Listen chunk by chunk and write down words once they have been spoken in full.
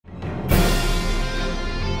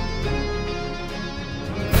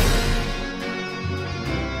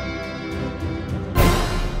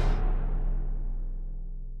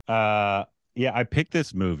Yeah, I picked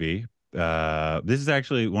this movie. This is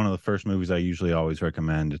actually one of the first movies I usually always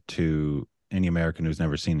recommend to any American who's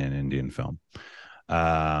never seen an Indian film.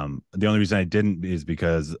 The only reason I didn't is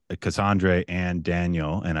because Cassandre and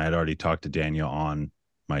Daniel, and I had already talked to Daniel on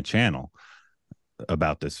my channel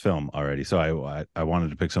about this film already. So I wanted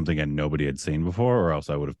to pick something that nobody had seen before, or else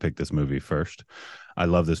I would have picked this movie first. I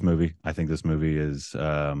love this movie. I think this movie is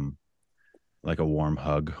like a warm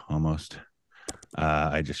hug almost.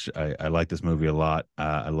 I like this movie a lot.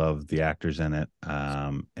 I love the actors in it,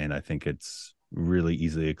 and I think it's really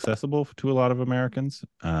easily accessible to a lot of Americans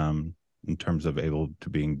in terms of able to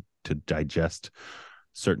being to digest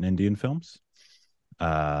certain Indian films.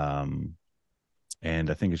 Um,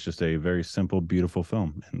 and I think it's just a very simple, beautiful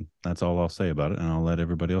film, and that's all I'll say about it. And I'll let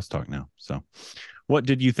everybody else talk now. So, what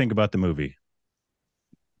did you think about the movie?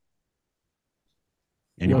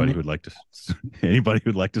 Well, Anybody who'd like to, anybody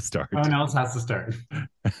who'd like to no start? one else has to start.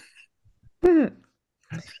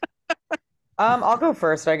 I'll go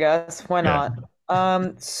first, I guess. Why Yeah.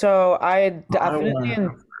 not? So I want to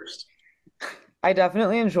go first. I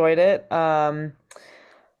definitely enjoyed it.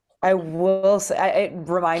 I will say it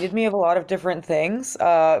reminded me of a lot of different things,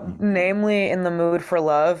 namely in the mood for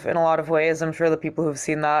love in a lot of ways. I'm sure the people who've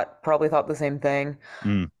seen that probably thought the same thing.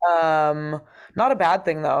 Mm, Um, Not a bad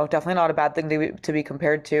thing though. Definitely not a bad thing to be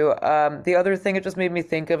compared to. The other thing it just made me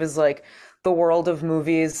think of is like the world of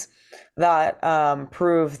movies that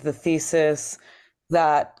prove the thesis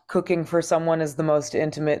that cooking for someone is the most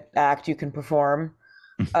intimate act you can perform.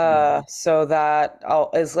 So that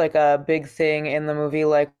is like a big thing in the movie,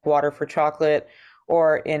 like Water for Chocolate,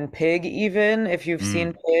 or in Pig, even if you've mm,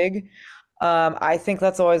 seen Pig. I think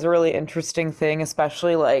that's always a really interesting thing,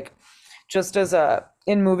 especially like just as a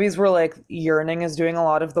in movies where like yearning is doing a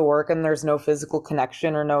lot of the work and there's no physical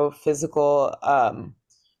connection or no physical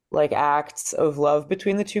like acts of love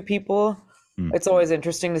between the two people. mm. It's always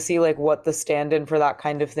interesting to see like what the stand-in for that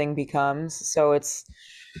kind of thing becomes. So it's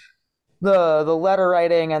the letter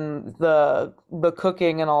writing and the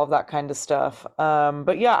cooking and all of that kind of stuff.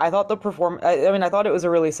 But yeah, I thought I mean, I thought it was a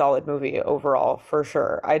really solid movie overall, for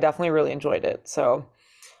sure. I definitely really enjoyed it. So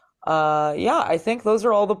yeah, I think those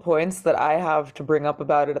are all the points that I have to bring up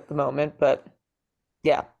about it at the moment. But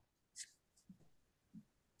yeah.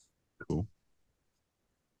 Cool.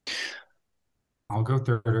 I'll go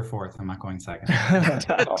third or fourth. I'm not going second.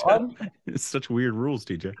 It's such weird rules,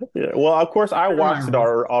 TJ. Yeah, well, of course, I What are my watched it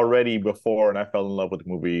rules? already before, and I fell in love with the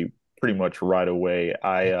movie pretty much right away.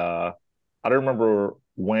 I don't remember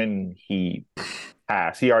when he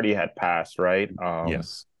passed. He already had passed, right?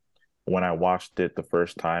 Yes. When I watched it the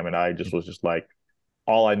first time, and I just was just like,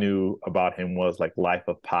 all I knew about him was like Life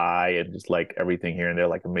of Pi and just like everything here and there,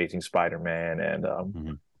 like Amazing Spider-Man and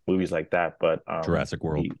Mhm. movies like that. But Jurassic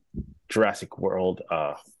World. Jurassic World,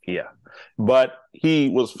 yeah. But he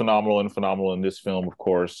was phenomenal in this film, of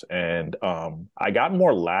course. And I got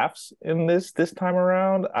more laughs in this time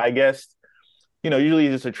around. I guess, usually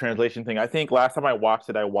it's just a translation thing. I think last time I watched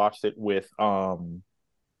it with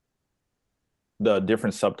the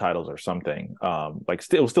different subtitles or something. Like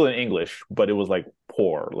it was still in English, but it was like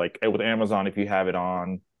poor. Like with Amazon, if you have it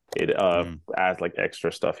on, it Mm. adds like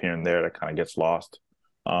extra stuff here and there that kind of gets lost.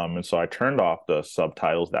 And so I turned off the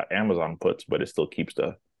subtitles that Amazon puts, but it still keeps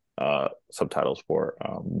the subtitles for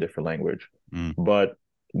different language. Mm. But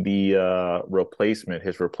the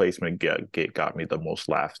his replacement got me the most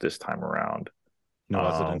laughs this time around.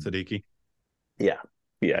 Nawazuddin Um, Siddiqui. yeah,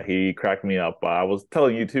 yeah, he cracked me up. I was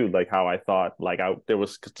telling you too, like how I thought like there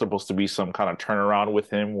was supposed to be some kind of turnaround with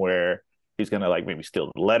him where he's gonna like maybe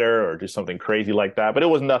steal the letter or do something crazy like that. But it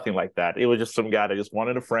was nothing like that. It was just some guy that just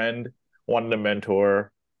wanted a friend, wanted a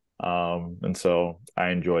mentor. And so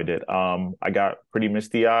I enjoyed it. I got pretty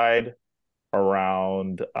misty eyed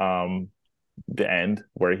around the end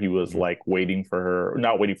where he was Mm. like waiting for her,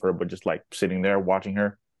 not waiting for her, but just like sitting there watching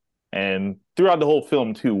her. And throughout the whole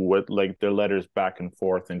film too, with like their letters back and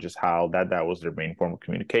forth and just how that was their main form of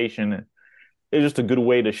communication. It's just a good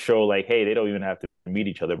way to show like, hey, they don't even have to meet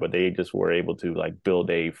each other, but they just were able to like build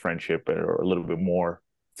a friendship or a little bit more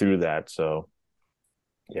through that. So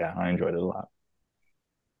yeah, I enjoyed it a lot.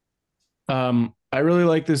 I really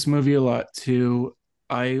like this movie a lot too.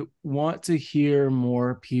 I want to hear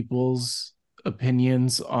more people's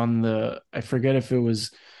opinions on I forget if it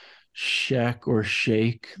was Shaq or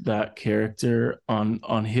Shake, that character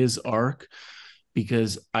on his arc,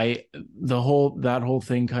 because that whole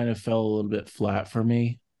thing kind of fell a little bit flat for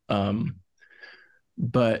me.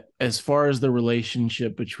 But as far as the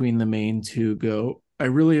relationship between the main two go, I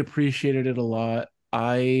really appreciated it a lot.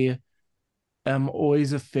 I am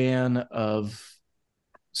always a fan of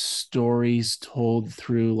stories told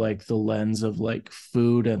through like the lens of like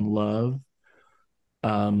food and love,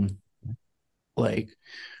 like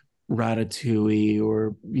Ratatouille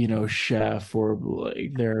or Chef, or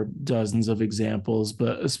like there are dozens of examples,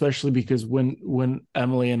 but especially because when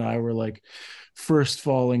Emily and I were like first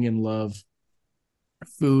falling in love,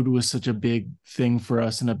 food was such a big thing for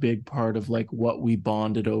us and a big part of like what we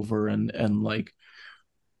bonded over, and like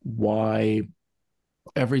why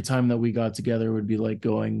every time that we got together would be like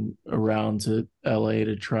going around to LA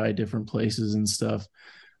to try different places and stuff.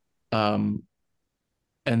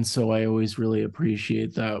 And so I always really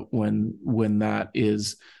appreciate that when that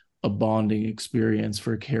is a bonding experience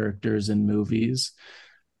for characters in movies.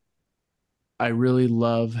 I really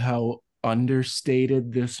love how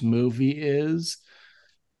understated this movie is.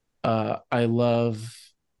 I love,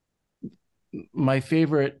 my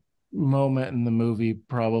favorite moment in the movie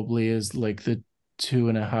probably is like the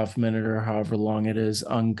 2.5 minute or however long it is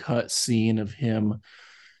uncut scene of him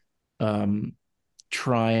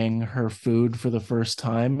trying her food for the first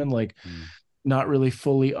time and like not really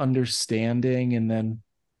fully understanding, and then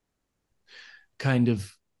kind of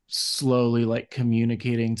slowly like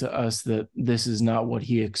communicating to us that this is not what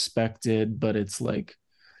he expected, but it's like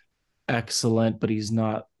excellent, but he's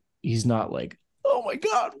not like, oh my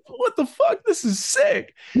god, what the fuck, this is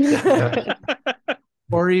sick.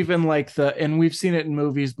 Or even like and we've seen it in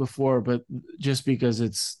movies before, but just because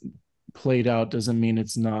it's played out doesn't mean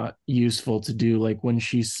it's not useful to do, like when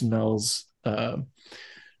she smells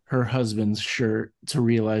her husband's shirt to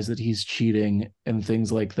realize that he's cheating and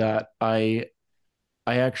things like that. I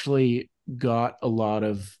actually got a lot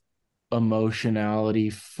of emotionality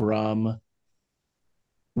from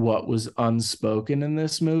what was unspoken in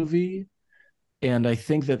this movie, and I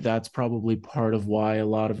think that that's probably part of why a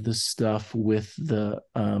lot of the stuff with the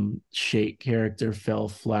Shake character fell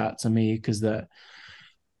flat to me, because that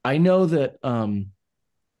I know that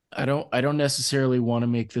I don't necessarily want to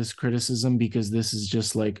make this criticism, because this is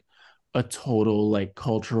just like a total like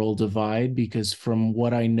cultural divide, because from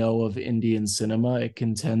what I know of Indian cinema, it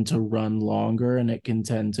can tend to run longer and it can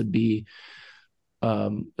tend to be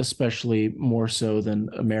especially more so than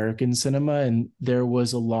American cinema. And there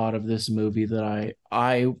was a lot of this movie that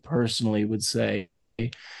I personally would say,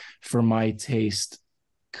 for my taste,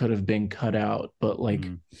 could have been cut out. But like,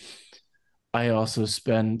 I also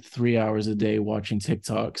spend 3 hours a day watching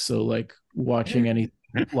TikTok, so like watching any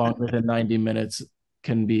longer than 90 minutes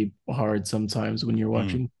can be hard sometimes when you're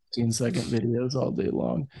watching 15-second videos all day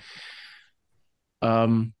long.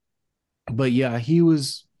 But yeah, he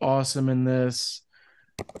was awesome in this.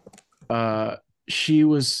 She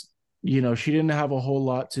was, she didn't have a whole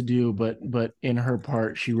lot to do, but in her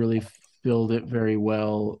part, she really filled it very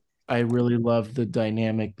well. I really loved the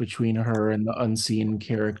dynamic between her and the unseen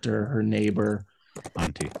character, her neighbor.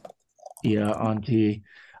 Auntie. Yeah, Auntie.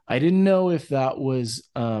 I didn't know if that was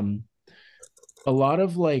a lot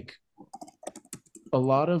of like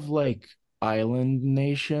island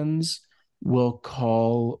nations will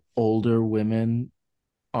call older women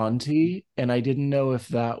auntie, and I didn't know if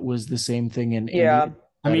that was the same thing in India.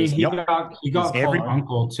 I mean, he Yep. got called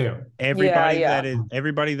uncle too. Everybody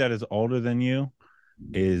that is older than you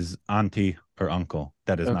is auntie or uncle.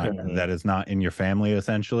 That is not in your family,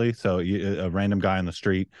 essentially. So a random guy on the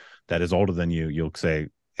street that is older than you, you'll say,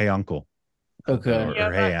 "Hey, uncle," or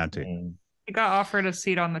 "Hey, auntie." He got offered a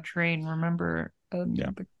seat on the train. Remember?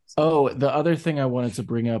 Oh, the other thing I wanted to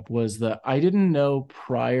bring up was that I didn't know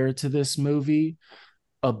prior to this movie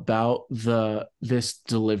about this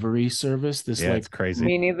delivery service. This it's crazy.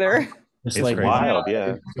 Me neither. It's like like wild,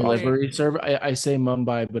 yeah. Delivery service. I say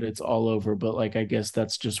Mumbai, but it's all over. But like, I guess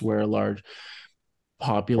that's just where a large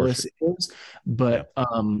populace is. But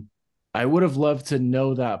I would have loved to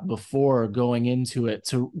know that before going into it,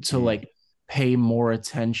 to like pay more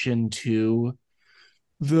attention to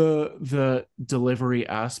the delivery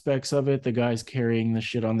aspects of it, the guys carrying the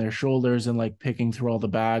shit on their shoulders and like picking through all the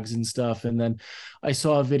bags and stuff. And then I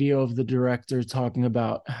saw a video of the director talking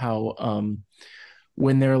about how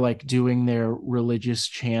when they're like doing their religious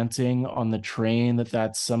chanting on the train,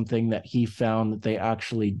 that's something that he found that they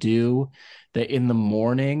actually do, that in the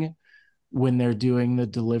morning when they're doing the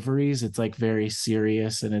deliveries, it's like very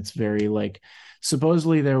serious, and it's very like,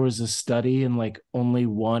 supposedly there was a study and like only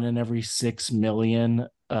 1 in every 6 million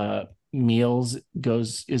meals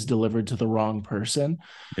is delivered to the wrong person.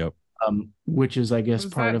 Yep. Which is, I guess,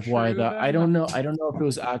 part of why that I don't know if it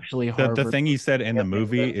was actually Harvard. The thing he said in the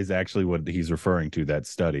movie is actually what he's referring to, that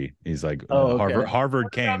study. He's like,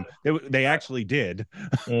 Harvard came. They actually did.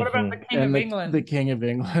 What about the King of England? The King of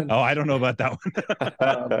England. Oh, I don't know about that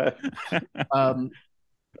one.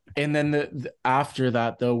 And then after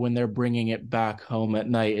that, though, when they're bringing it back home at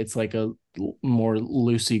night, it's like a more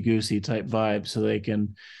loosey-goosey type vibe, so they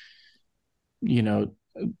can, you know,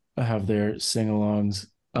 have their sing-alongs.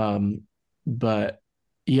 But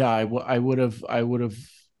yeah, I would have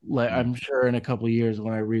I'm sure in a couple of years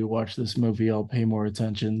when I rewatch this movie, I'll pay more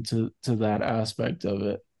attention to that aspect of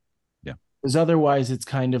it. Yeah, because otherwise, it's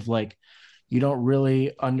kind of like you don't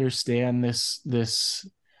really understand this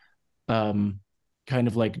kind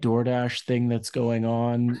of like DoorDash thing that's going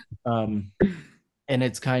on. And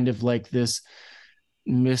it's kind of like this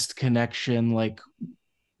missed connection, like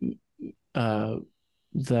that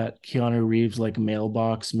Keanu Reeves like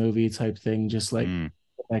mailbox movie type thing, just like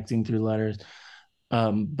connecting through letters.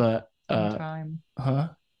 But time.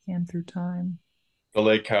 And through time. The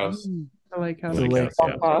Lake House. The Lake House. The Lake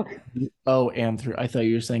House. Oh, and through. I thought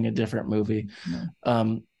you were saying a different movie.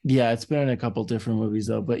 No. Yeah, it's been in a couple different movies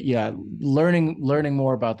though. But yeah, learning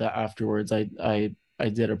more about that afterwards, I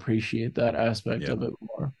did appreciate that aspect of it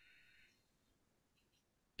more.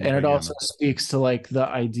 And it also speaks to like the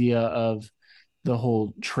idea of the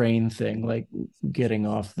whole train thing, like getting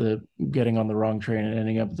on the wrong train and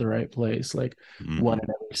ending up at the right place, like 1 in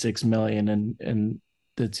every 6 million, and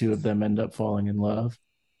the two of them end up falling in love.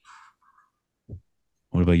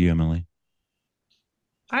 What about you, Emily?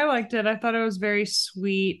 I liked it. I thought it was very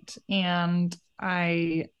sweet, and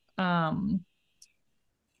I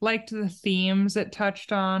liked the themes it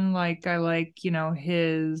touched on. Like I like,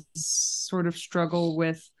 his sort of struggle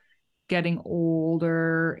with getting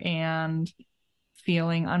older and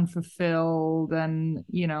feeling unfulfilled, and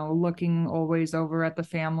looking always over at the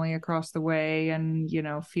family across the way, and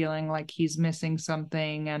feeling like he's missing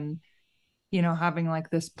something, and having like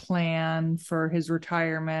this plan for his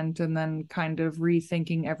retirement, and then kind of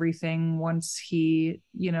rethinking everything once he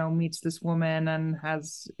meets this woman and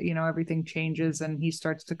has everything changes, and he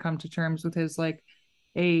starts to come to terms with his like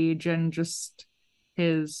age and just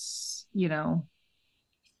his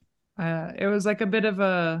it was like a bit of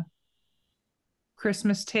a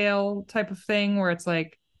Christmas Tale type of thing where it's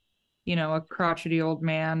like a crotchety old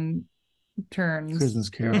man turns Christmas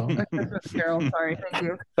Carol. Christmas Carol, sorry, thank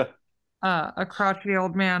you. A crotchety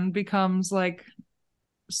old man becomes like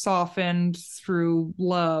softened through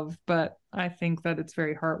love, but I think that it's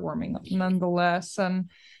very heartwarming nonetheless,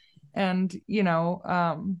 and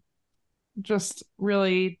just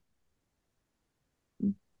really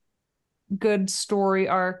good story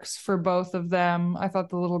arcs for both of them. I thought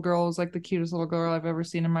the little girl was like the cutest little girl I've ever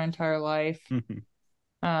seen in my entire life.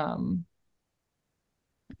 And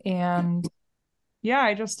yeah,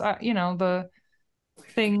 I just the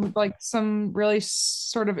thing, like some really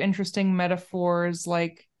sort of interesting metaphors,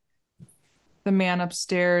 like the man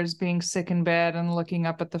upstairs being sick in bed and looking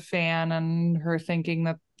up at the fan, and her thinking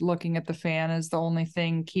that looking at the fan is the only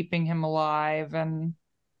thing keeping him alive, and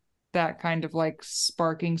that kind of like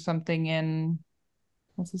sparking something in,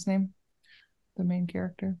 what's his name, the main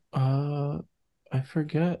character? I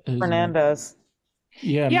forget his Fernandez.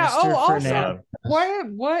 Name. Yeah. Mr. Fernandez.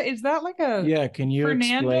 What is that like a? Yeah, can you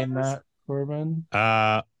Fernandez? Explain that, Corbin?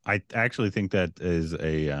 I actually think that is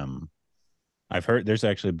a I've heard there's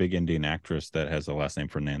actually a big Indian actress that has the last name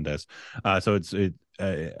Fernandez. So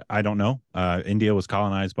I don't know. India was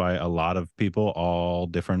colonized by a lot of people, all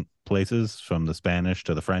different places, from the Spanish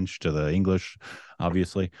to the French to the English,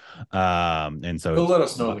 obviously. And so they'll let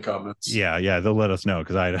us know in the comments. Yeah, they'll let us know,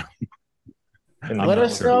 because I don't. Let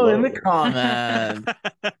us know in the comments.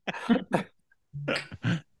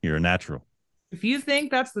 You're a natural. If you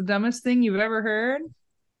think that's the dumbest thing you've ever heard,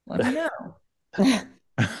 let me know.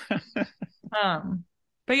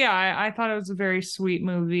 But yeah, I thought it was a very sweet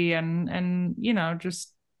movie, and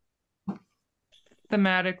just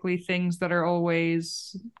thematically things that are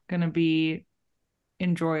always gonna be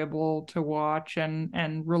enjoyable to watch and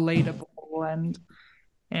relatable,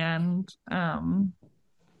 and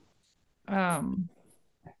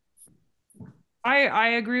I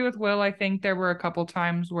agree with Will. I think there were a couple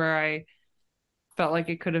times where I felt like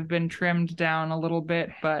it could have been trimmed down a little bit,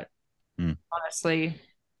 but honestly,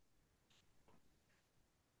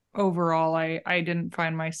 overall, I didn't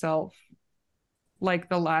find myself like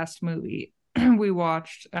the last movie we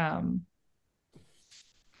watched. The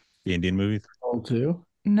Indian movies? Roll 2?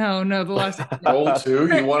 No, the last Roll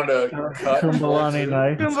 2? You wanted to cut Kumbhalani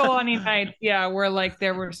Nights? Kumbhalani Nights, yeah, where like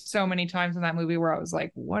there were so many times in that movie where I was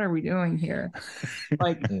like, what are we doing here?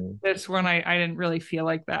 Like this one, I didn't really feel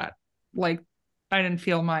like that. Like I didn't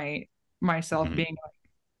feel myself being like,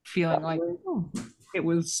 feeling like it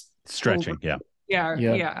was stretching over.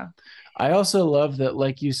 Yeah. I also love that,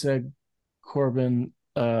 like you said, Corbin,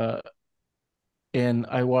 and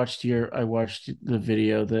I watched the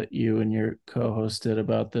video that you and your co-host did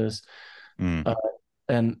about this.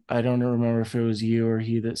 And I don't remember if it was you or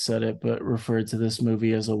he that said it, but referred to this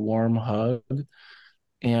movie as a warm hug.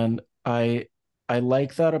 And I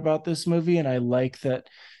like that about this movie, and I like that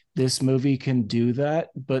this movie can do that,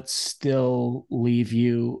 but still leave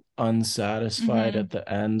you unsatisfied at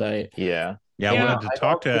the end. I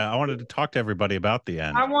wanted to talk to everybody about the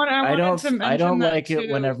end. I don't like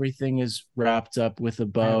it when everything is wrapped up with a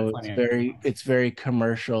bow. It's very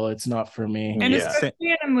commercial. It's not for me. And especially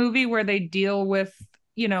in a movie where they deal with,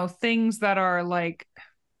 things that are like,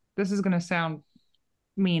 this is going to sound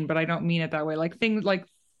mean, but I don't mean it that way. Like things like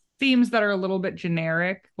themes that are a little bit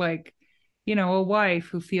generic, like, a wife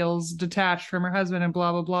who feels detached from her husband and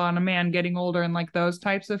blah, blah, blah, and a man getting older and like those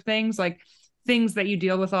types of things, like things that you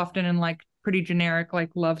deal with often in like pretty generic, like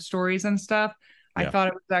love stories and stuff. I thought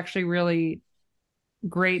it was actually really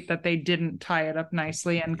great that they didn't tie it up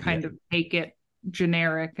nicely and kind of make it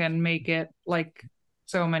generic and make it like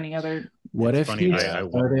so many other. What if funny? I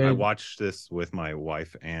watched this with my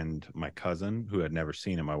wife and my cousin who had never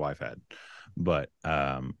seen it. My wife had, but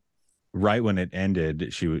right when it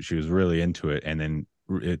ended, she was really into it, and then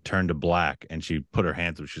it turned to black, and she put her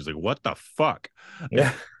hands up. She's like, "What the fuck?"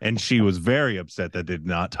 Yeah, and she was very upset that they did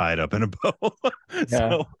not tie it up in a bow.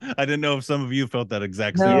 So I didn't know if some of you felt that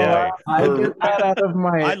exact same way. I get that out of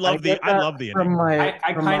my. I love the ending.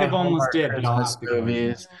 I kind of almost did, but I'll have to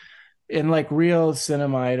movies. In like real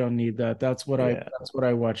cinema, I don't need that. That's what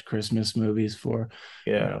I watch Christmas movies for.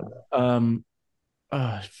 Yeah.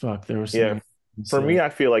 Fuck. There was for me, I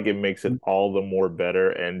feel like it makes it all the more better,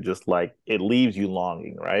 and just like it leaves you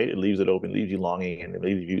longing, right? It leaves it open, leaves you longing, and it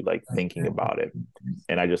leaves you like thinking about it.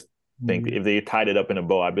 And I just think if they tied it up in a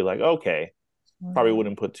bow, I'd be like, okay, probably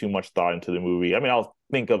wouldn't put too much thought into the movie. I mean, I'll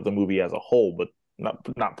think of the movie as a whole, but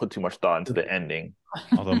not put too much thought into the ending.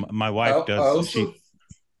 Although my wife does.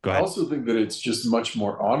 I also think that it's just much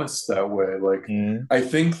more honest that way. Like, I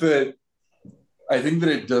think that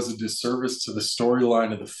it does a disservice to the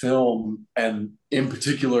storyline of the film, and in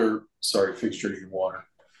particular, sorry, Fig's drinking water,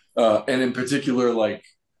 and in particular, like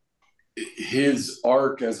his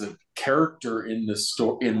arc as a character in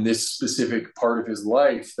this specific part of his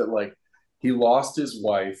life. That like he lost his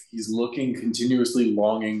wife, he's looking continuously,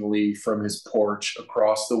 longingly from his porch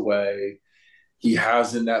across the way. He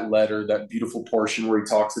has in that letter that beautiful portion where he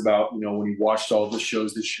talks about, when he watched all the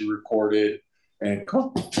shows that she recorded, and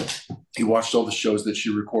he watched all the shows that she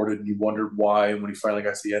recorded, and he wondered why. And when he finally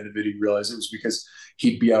got to the end of it, he realized it was because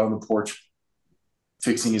he'd be out on the porch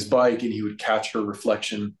fixing his bike, and he would catch her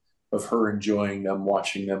reflection of her enjoying them,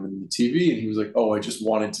 watching them in the TV. And he was like, oh, I just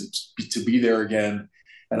wanted to be there again.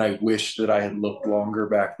 And I wish that I had looked longer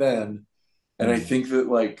back then. And I think that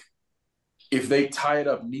like, if they tie it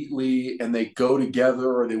up neatly and they go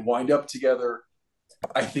together or they wind up together,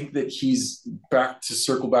 I think that he's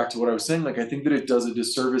circle back to what I was saying. Like, I think that it does a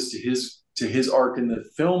disservice to his arc in the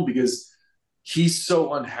film, because he's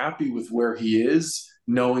so unhappy with where he is,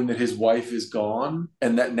 knowing that his wife is gone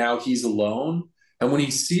and that now he's alone. And when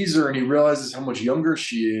he sees her and he realizes how much younger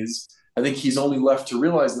she is, I think he's only left to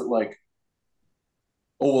realize that like,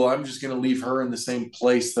 oh, well, I'm just going to leave her in the same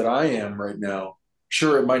place that I am right now.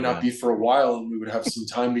 Sure, it might not be for a while, and we would have some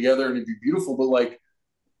time together, and it'd be beautiful. But like,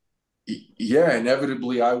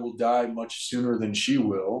 inevitably, I will die much sooner than she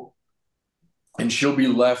will, and she'll be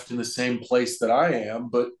left in the same place that I am.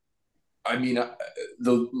 But I mean,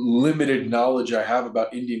 the limited knowledge I have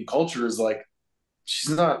about Indian culture is like,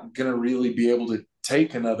 she's not gonna really be able to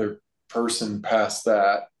take another person past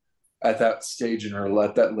that at that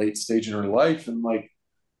late stage in her life, and like,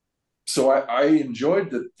 so I enjoyed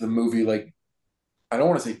the movie. Like, I don't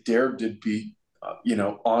want to say dared to be,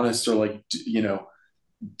 honest, or like,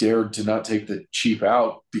 dared to not take the cheap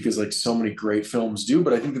out, because like so many great films do.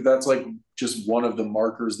 But I think that that's like just one of the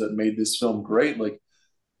markers that made this film great. Like,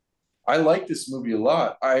 I like this movie a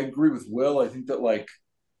lot. I agree with Will. I think that like,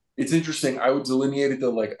 it's interesting. I would delineate it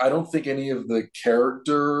that like, I don't think any of the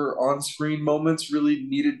character on-screen moments really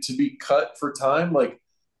needed to be cut for time. Like,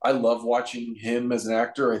 I love watching him as an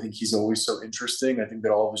actor. I think he's always so interesting. I think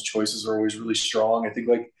that all of his choices are always really strong. I think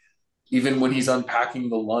like, even when he's unpacking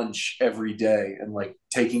the lunch every day and like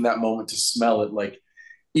taking that moment to smell it, like,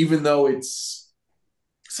 even though it's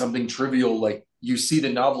something trivial, like you see the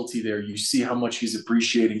novelty there, you see how much he's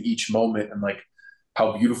appreciating each moment and like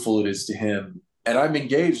how beautiful it is to him. And I'm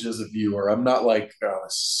engaged as a viewer. I'm not like, oh,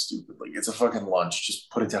 this is stupid. Like, it's a fucking lunch. Just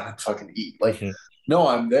put it down and fucking eat. Like, no,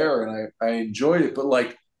 I'm there and I enjoyed it. But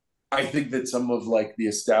like, I think that some of like the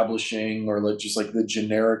establishing or like just like the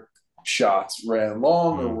generic shots ran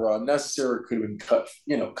long or were unnecessary, could have been cut,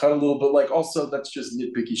 cut a little bit. Like, also, that's just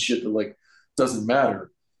nitpicky shit that like doesn't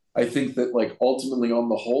matter. I think that like ultimately on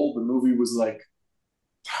the whole, the movie was like,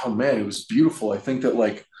 oh man, it was beautiful. I think that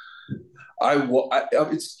like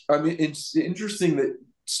it's interesting that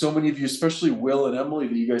so many of you, especially Will and Emily,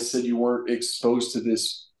 that you guys said you weren't exposed to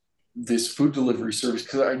this food delivery service,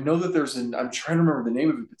 because I know that I'm trying to remember the name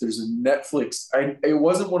of it, but there's a Netflix. It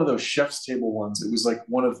wasn't one of those chef's table ones. It was like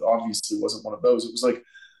obviously wasn't one of those. It was like,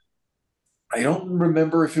 I don't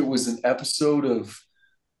remember if it was an episode of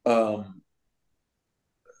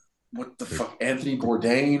what the fuck, Anthony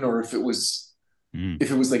Bourdain, or if it was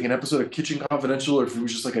like an episode of Kitchen Confidential, or if it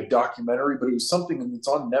was just like a documentary, but it was something, and it's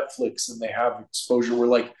on Netflix, and they have exposure where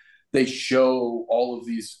like they show all of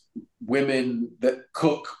these women that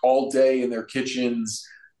cook all day in their kitchens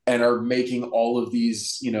and are making all of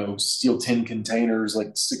these, steel tin containers,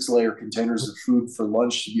 like 6-layer containers of food for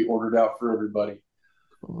lunch to be ordered out for everybody.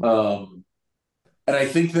 And I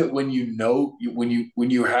think that when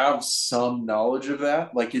you have some knowledge of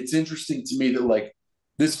that, like, it's interesting to me that like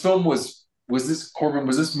this film was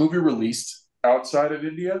this movie released outside of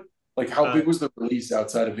India? Like, how big was the release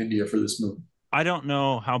outside of India for this movie? I don't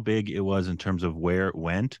know how big it was in terms of where it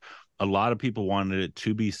went. A lot of people wanted it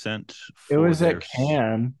to be sent. It was at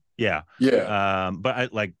Cannes. Yeah. But I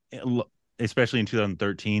like, especially in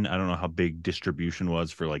 2013, I don't know how big distribution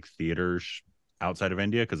was for like theaters outside of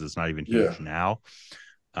India, because it's not even huge now.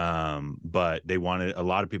 But a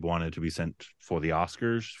lot of people wanted it to be sent for the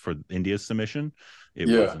Oscars for India's submission. It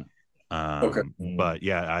wasn't. Okay. But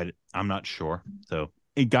yeah, I'm not sure. So,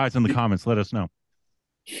 hey, guys in the comments, let us know.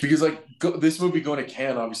 Because like this movie going to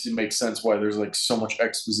Cannes obviously makes sense why there's like so much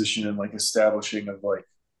exposition and like establishing of like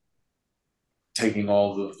taking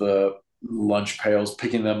all of the lunch pails,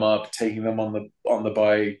 picking them up, taking them on the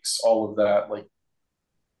bikes, all of that. Like,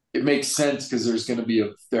 it makes sense because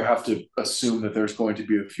they have to assume that there's going to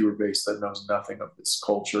be a viewer base that knows nothing of this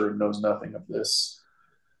culture and knows nothing of this.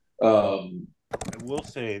 I will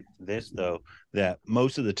say this though, that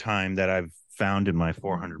most of the time that I've found in my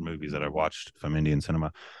 400 movies that I've watched from Indian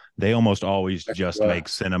cinema, they almost always just make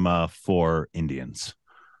cinema for Indians.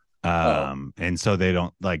 And so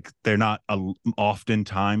they're not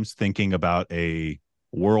oftentimes thinking about a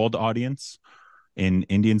world audience in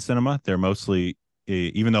Indian cinema. They're mostly,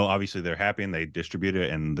 even though obviously they're happy and they distribute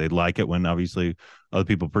it and they like it when obviously other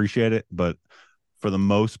people appreciate it, but for the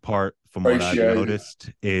most part, from what I've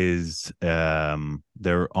noticed, is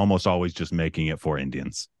they're almost always just making it for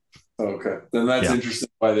Indians. Okay, then that's interesting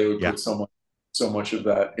why they would put so much of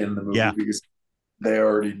that in the movie, because they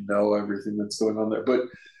already know everything that's going on there. But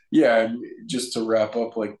yeah, just to wrap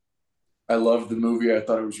up, like, I loved the movie. I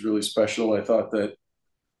thought it was really special. I thought that,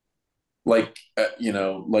 like,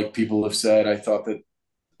 like people have said, I thought that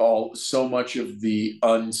so much of the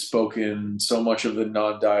unspoken, so much of the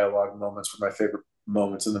non-dialogue moments were my favorite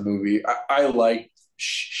moments in the movie. I liked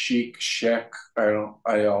Sheikh.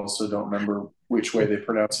 I also don't remember which way they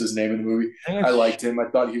pronounce his name in the movie. I liked him. I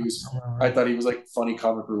thought he was like funny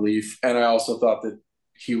comic relief, and I also thought that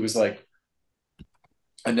he was like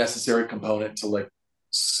a necessary component to like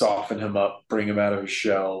soften him up, bring him out of his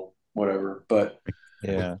shell, whatever. But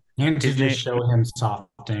yeah, and to just show him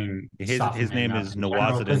softening. His name is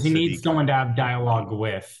Nawazuddin, because he needs someone to have dialogue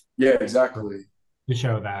with. Yeah, exactly. To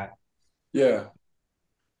show that. Yeah.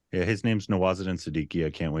 Yeah, his name's Nawazuddin Siddiqui. I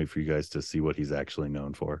can't wait for you guys to see what he's actually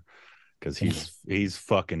known for, because he's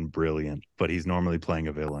fucking brilliant, but he's normally playing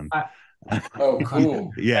a villain. Oh,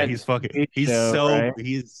 cool. Yeah, he's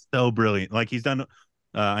so brilliant. Like, he's done.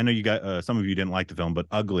 I know you got some of you didn't like the film, but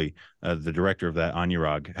Ugly, the director of that,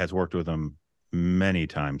 Anurag, has worked with him many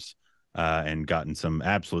times and gotten some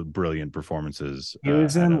absolute brilliant performances. He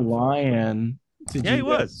was in Lion. He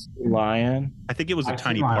was Lion. I think it was a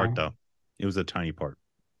tiny part though. It was a tiny part.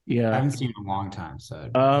 Yeah, I haven't seen it in a long time. So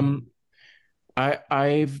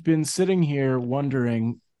I've been sitting here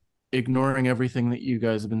wondering, ignoring everything that you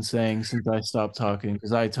guys have been saying since I stopped talking,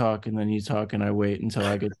 because I talk and then you talk and I wait until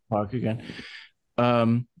I get to talk again.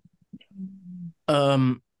 And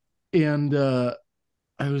I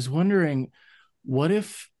was wondering, what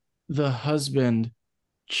if the husband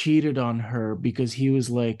cheated on her because he was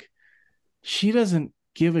like, she doesn't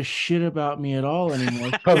give a shit about me at all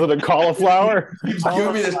anymore because of the cauliflower.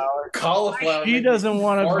 Give me this cauliflower. She doesn't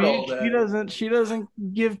want to be. She doesn't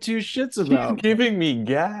give two shits about. She's giving me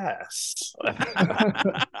gas.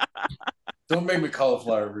 Don't make me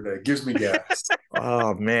cauliflower every day. It gives me gas.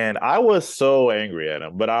 Oh man, I was so angry at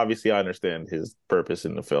him, but obviously I understand his purpose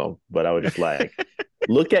in the film. But I was just like,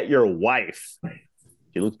 look at your wife.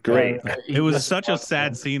 She looks great. It was such a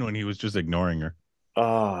sad scene when he was just ignoring her.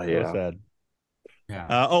 Oh So yeah. sad.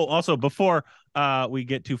 Yeah. Also, before we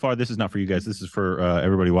get too far, this is not for you guys. This is for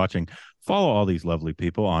everybody watching. Follow all these lovely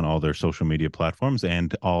people on all their social media platforms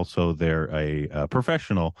and also their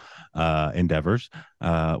professional endeavors.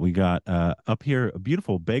 We got up here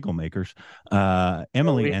beautiful bagel makers,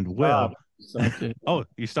 Emily and Will. Oh,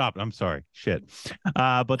 you stopped. I'm sorry. Shit.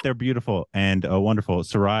 But they're beautiful and wonderful.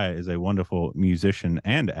 Soraya is a wonderful musician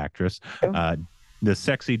and actress. The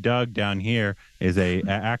sexy Doug down here is a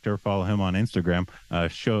actor. Follow him on Instagram.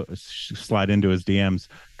 Slide into his DMs.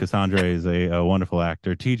 Cassandre is a wonderful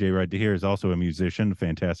actor. TJ right here is also a musician,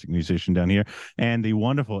 fantastic musician down here. And the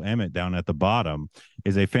wonderful Emmett down at the bottom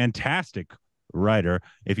is a fantastic writer.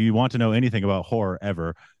 If you want to know anything about horror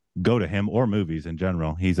ever, go to him or movies in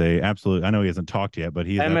general. He's a absolute. I know he hasn't talked yet, but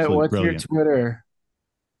he is Emmett, absolutely what's brilliant. your Twitter?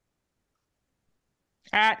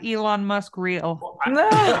 At Elon Musk Real. No.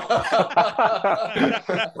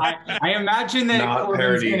 I imagine that Not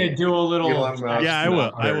Corbin's parody. going to do a little. Elon Musk, Yeah, I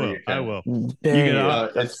will. I will. You can,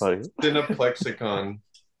 it's Cineplexicon.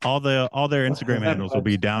 all their Instagram handles will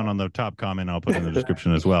be down on the top comment. I'll put in the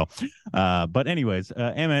description as well. But anyways,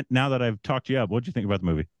 Emmett, now that I've talked you up, what do you think about the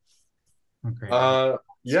movie? Okay.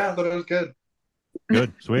 Yeah, but it was good.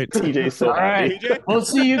 Good, sweet. TJ so All right. TJ? We'll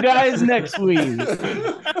see you guys next week.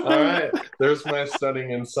 All right. There's my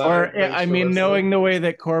studying inside. Or, I mean, knowing the way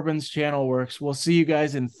that Corbin's channel works, we'll see you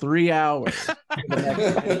guys in 3 hours.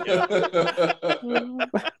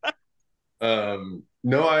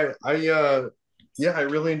 No, I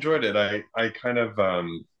really enjoyed it. I kind of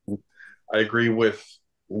I agree with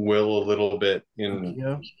Will a little bit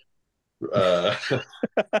in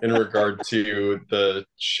in regard to the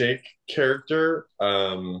Shake character,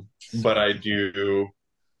 but I do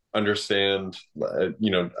understand. I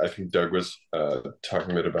think Doug was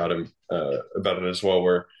talking a bit about it as well,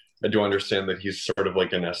 where I do understand that he's sort of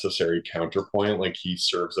like a necessary counterpoint, like he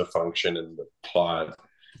serves a function in the plot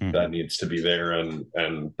that needs to be there,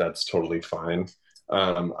 and that's totally fine.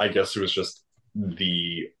 I guess it was just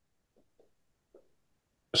the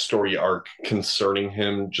story arc concerning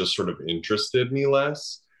him just sort of interested me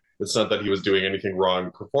less. It's not that he was doing anything wrong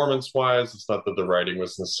performance wise. It's not that the writing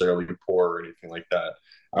was necessarily poor or anything like that.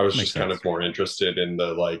 I was just kind of more interested in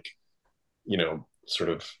the sort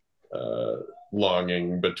of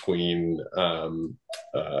longing between Irfan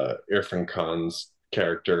Khan's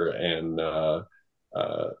character and the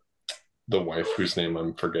wife whose name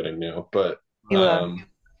I'm forgetting now, but Hila.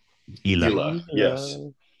 Yes.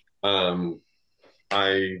 I'm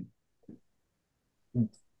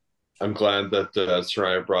glad that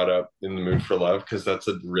Soraya brought up In the Mood for Love, because that's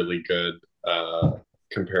a really good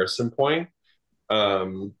comparison point.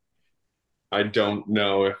 I don't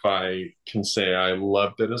know if I can say I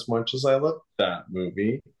loved it as much as I loved that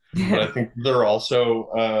movie, but I think they're also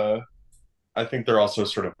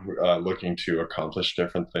sort of looking to accomplish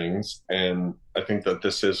different things, and I think that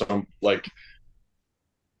this is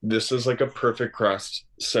like a perfect cross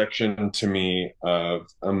section to me of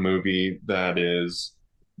a movie that is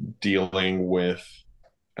dealing with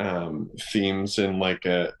themes in like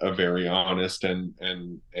a very honest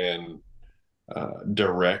and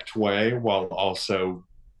direct way, while also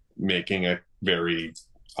making a very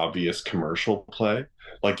obvious commercial play.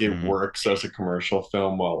 Like it works as a commercial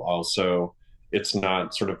film while also it's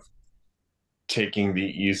not sort of taking the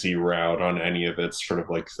easy route on any of its sort of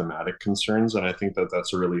like thematic concerns. And I think that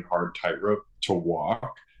that's a really hard tightrope to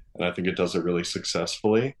walk, and I think it does it really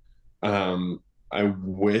successfully. I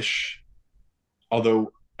wish,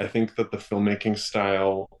 although I think that the filmmaking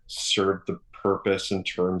style served the purpose in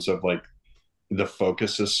terms of like the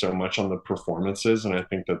focus is so much on the performances, and I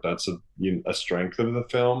think that that's a strength of the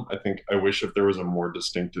film. I wish if there was a more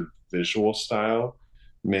distinctive visual style,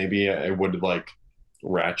 maybe I would like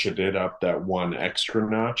ratcheted up that one extra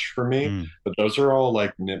notch for me. But those are all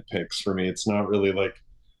like nitpicks for me. It's not really like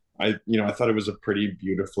I thought it was a pretty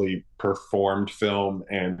beautifully performed film,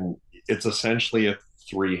 and it's essentially a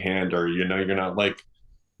three-hander. You're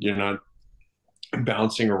not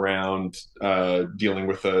bouncing around dealing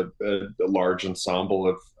with a large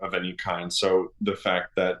ensemble of any kind. So the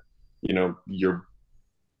fact that you're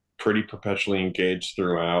pretty perpetually engaged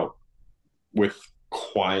throughout with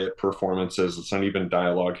quiet performances, it's not even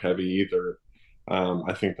dialogue heavy either.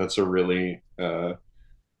 I think that's a really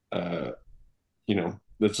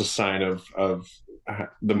that's a sign of that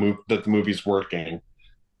the movie's working.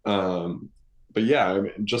 But yeah, I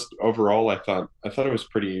mean, just overall I thought it was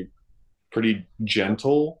pretty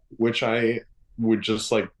gentle, which I would just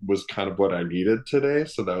like was kind of what I needed today.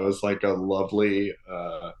 So that was like a lovely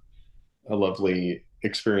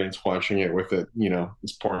experience watching it with it. You know,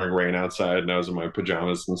 it's pouring rain outside, and I was in my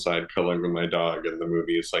pajamas inside cuddling with my dog, and the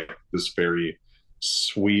movie is like this very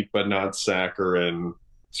sweet but not saccharine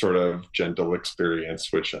sort of gentle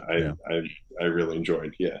experience, which I really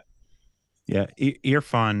enjoyed. Yeah. Yeah,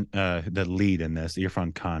 Irfan, the lead in this,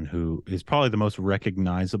 Irfan Khan, who is probably the most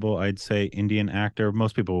recognizable, I'd say, Indian actor.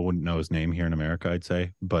 Most people wouldn't know his name here in America, I'd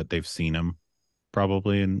say, but they've seen him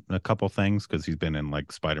probably in a couple things because he's been in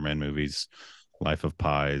like Spider-Man movies, Life of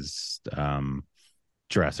Pies,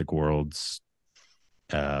 Jurassic Worlds,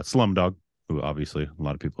 Slumdog, who obviously a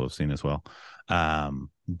lot of people have seen as well.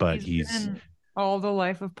 But he's in all the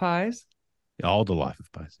Life of Pies. All the Life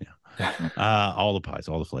of Pies, yeah. All the pies,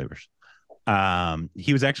 all the flavors.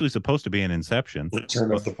 He was actually supposed to be in Inception.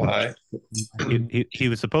 Turn up the pie. He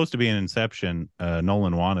was supposed to be in Inception.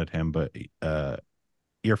 Nolan wanted him, but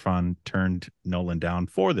Irfan turned Nolan down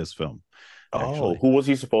for this film. Actually. Oh, who was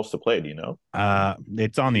he supposed to play? Do you know?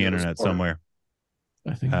 It's on the internet somewhere.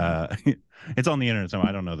 I think it's on the internet somewhere.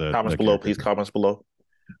 I don't know the comments below. Please comments below.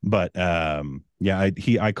 But yeah,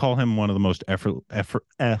 I call him one of the most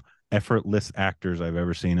effortless actors I've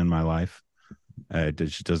ever seen in my life. It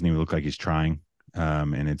just doesn't even look like he's trying,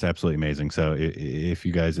 and it's absolutely amazing. So if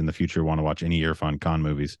you guys in the future want to watch any Irfan Khan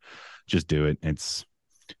movies, just do it.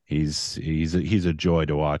 He's a joy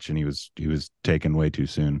to watch, and he was taken way too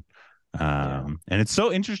soon. And it's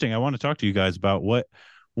so interesting. I want to talk to you guys about what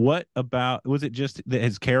about, was it just that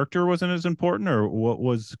his character wasn't as important, or what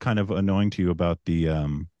was kind of annoying to you about the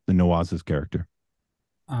Nawaz's character?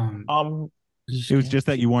 It was just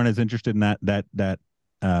that you weren't as interested in that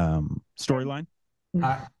storyline.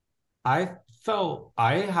 I felt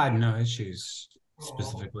I had no issues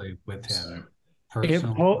specifically with him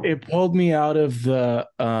personally. It pulled me out of the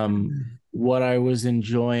what I was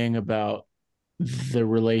enjoying about the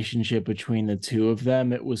relationship between the two of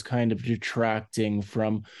them. It was kind of detracting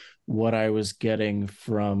from what I was getting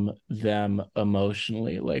from them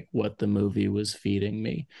emotionally, like what the movie was feeding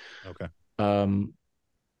me. Okay.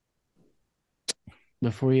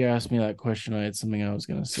 Before you asked me that question, I had something I was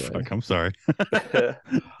going to say. Fuck, I'm sorry.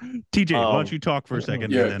 TJ, why don't you talk for a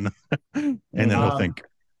second, and then we'll think.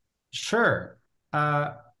 Sure.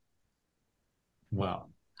 Well,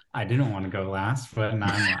 I didn't want to go last, but now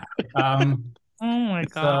I'm last. Oh my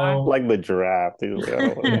god! Like the giraffe, dude.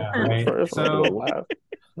 Yeah, right. So,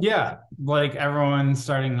 yeah, like everyone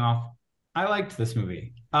starting off, I liked this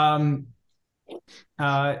movie.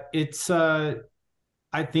 It's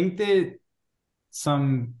I think that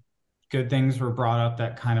some good things were brought up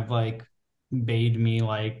that kind of like made me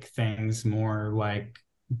like things more. Like,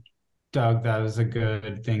 Doug, that was a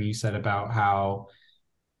good thing you said about how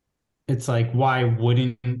it's like, why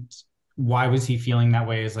was he feeling that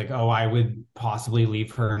way? Is like, oh, I would possibly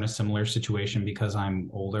leave her in a similar situation because I'm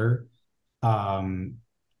older. And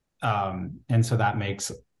so that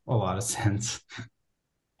makes a lot of sense.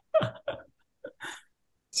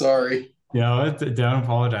 Sorry. No, don't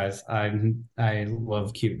apologize. I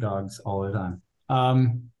love cute dogs all the time.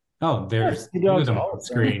 Oh, there's two of them on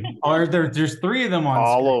screen. Or there's three of them on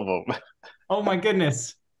all screen. of them. Oh my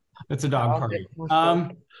goodness. It's a dog party.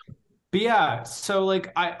 But yeah, so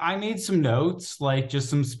like I made some notes, like just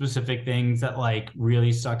some specific things that like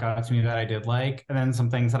really stuck out to me that I did like, and then some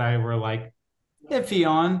things that I were like iffy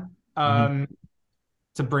on.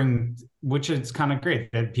 To bring, which is kind of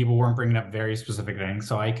great that people weren't bringing up very specific things,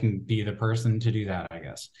 so I can be the person to do that, I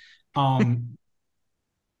guess.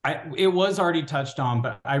 It was already touched on,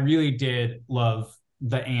 but I really did love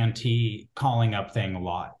the auntie calling up thing a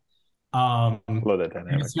lot. Love that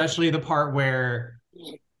dynamic, especially the part where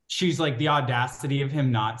she's like, the audacity of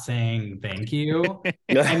him not saying thank you,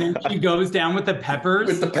 and then she goes down with the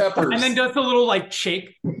peppers, and then does a little like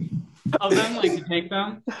shake of them, like to take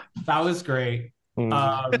them. That was great. And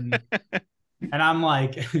I'm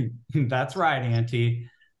like, that's right, auntie.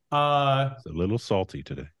 It's a little salty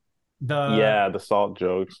today. The salt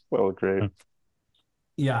jokes. Well, great.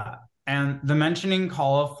 Yeah, and the mentioning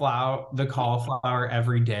the cauliflower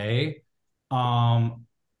every day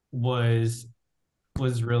was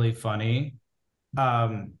really funny.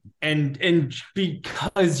 And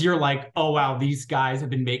because you're like, oh wow, these guys have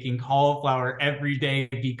been making cauliflower every day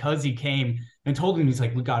because he came and told him, he's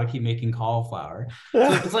like, we got to keep making cauliflower. So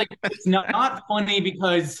it's like, it's not funny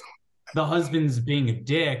because the husband's being a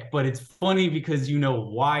dick, but it's funny because you know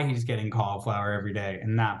why he's getting cauliflower every day,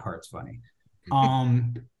 and that part's funny.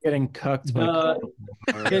 Getting cucked by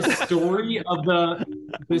the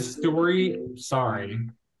story. Sorry,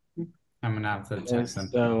 I'm gonna have to text them.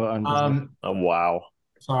 So wow.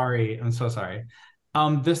 Sorry, I'm so sorry.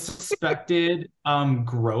 The suspected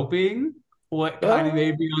groping what kind of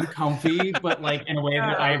made me uncomfy, but like in a way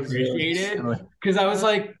that I appreciated. Because I was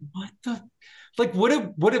like, what the, like, what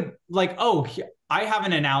a, like, oh, I have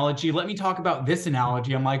an analogy. Let me talk about this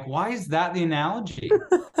analogy. I'm like, why is that the analogy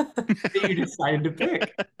that you decided to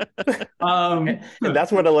pick? And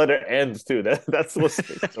that's where the letter ends too. That's what's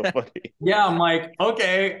so funny. Yeah, I'm like,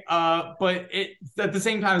 okay, but it at the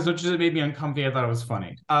same time, as much as it made me uncomfy, I thought it was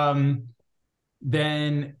funny.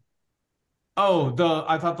 Then,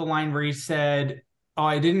 I thought the line where he said, "Oh,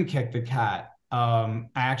 I didn't kick the cat. I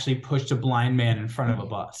actually pushed a blind man in front of a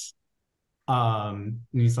bus." And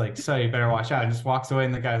he's like, "So you better watch out." And just walks away,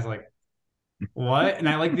 and the guy's like, "What?" And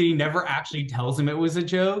I like that he never actually tells him it was a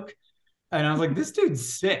joke. And I was like, "This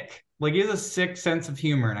dude's sick. Like, he has a sick sense of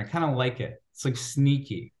humor, and I kind of like it. It's like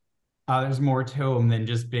sneaky. There's more to him than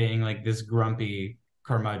just being like this grumpy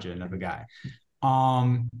curmudgeon of a guy."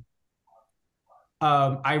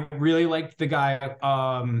 I really liked the guy,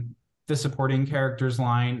 the supporting character's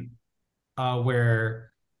line,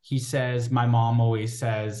 where he says, "My mom always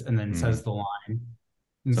says," and then says the line. And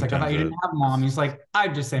he's like, "I thought you didn't have a mom." He's like, "I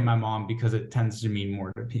just say my mom because it tends to mean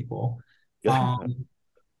more to people." And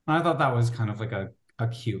I thought that was kind of like a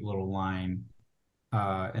cute little line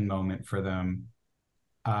and moment for them.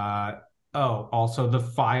 Also the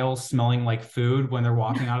files smelling like food when they're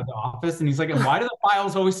walking out of the office. And he's like, "And why do the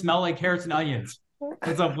files always smell like carrots and onions?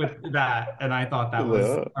 What's up with that?" And I thought that was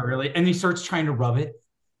a really, and he starts trying to rub it,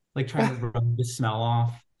 like trying to rub the smell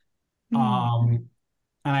off. And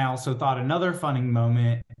I also thought another funny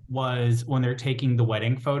moment was when they're taking the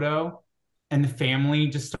wedding photo and the family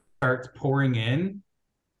just starts pouring in.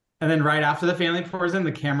 And then right after the family pours in,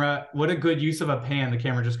 the camera, what a good use of a pan, the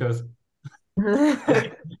camera just goes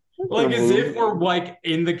like as if we're like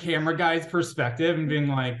in the camera guy's perspective and being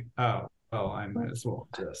like, "Oh, well, I might as well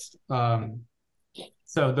just."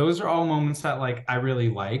 So those are all moments that like I really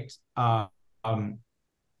liked, and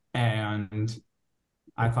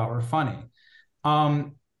I thought were funny.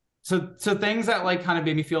 So things that like kind of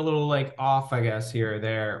made me feel a little like off, I guess, here or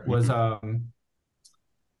there was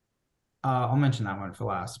I'll mention that one for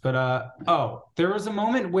last. But there was a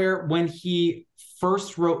moment where when he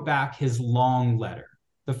first wrote back his long letter,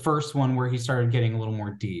 the first one where he started getting a little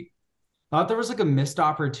more deep, I thought there was like a missed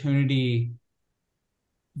opportunity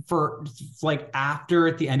for like after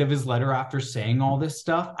at the end of his letter, after saying all this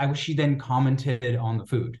stuff, I wish he then commented on the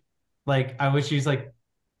food. Like I wish he's like,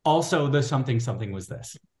 "Also the something was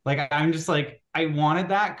this." Like I'm just like, I wanted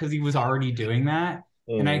that because he was already doing that.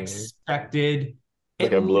 And I expected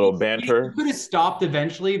like a little banter. He could have stopped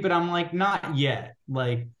eventually, but I'm like, not yet.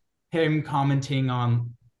 Like him commenting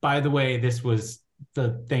on, "By the way,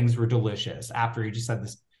 the things were delicious," after he just said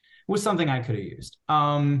this, was something I could have used.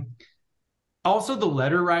 Also, the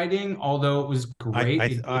letter writing, although it was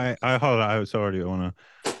great. I hold on.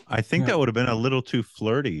 I think that would have been a little too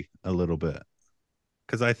flirty, a little bit.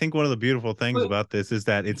 Because I think one of the beautiful things about this is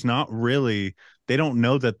that it's not really, they don't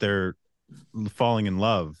know that they're falling in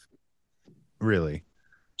love, really.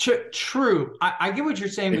 True. I get what you're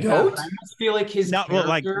saying with that. I almost feel like his character...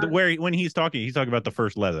 like when he's talking about the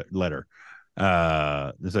first letter.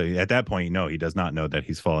 So at that point, no, he does not know that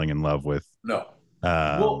he's falling in love with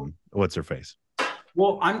what's her face.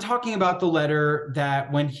 Well, I'm talking about the letter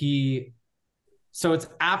that when so it's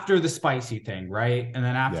after the spicy thing, right? And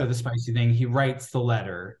then after the spicy thing, he writes the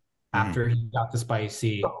letter after he got the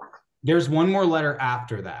spicy. There's one more letter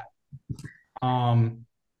after that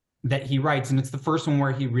that he writes, and it's the first one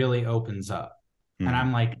where he really opens up. And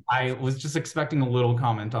I'm like, I was just expecting a little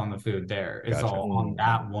comment on the food there. It's all on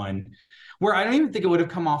that one, where I don't even think it would have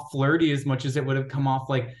come off flirty as much as it would have come off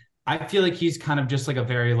like, I feel like he's kind of just like a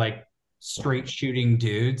very like straight shooting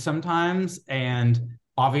dude sometimes. And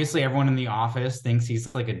obviously everyone in the office thinks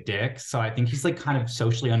he's like a dick. So I think he's like kind of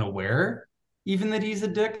socially unaware, even that he's a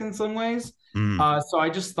dick in some ways. So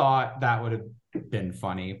I just thought that would have been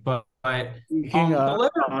funny. But the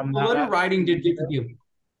letter writing did get to be...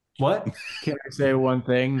 What? Can I say one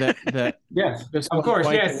thing that yes, of course.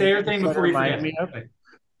 Yeah, say your thing before you forget. Me of it.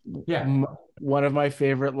 Yeah. One of my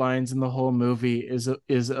favorite lines in the whole movie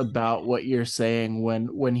is about what you're saying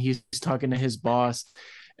when he's talking to his boss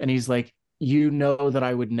and he's like, "You know that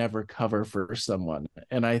I would never cover for someone."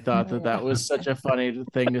 And I thought that was such a funny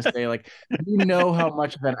thing to say, like, "You know how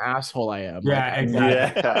much of an asshole I am." Yeah,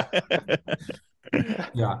 exactly.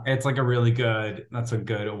 Yeah, it's like that's a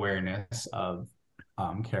good awareness of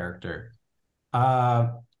character.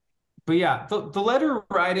 But yeah, the letter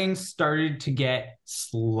writing started to get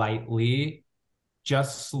slightly,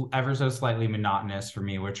 just ever so slightly monotonous for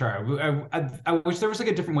me, which I wish there was like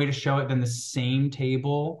a different way to show it than the same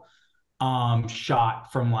table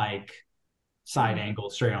shot from like side angle,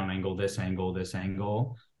 straight on angle, this angle, this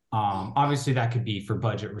angle. Obviously that could be for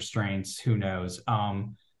budget restraints, who knows.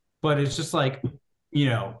 But it's just like, you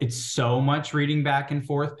know, it's so much reading back and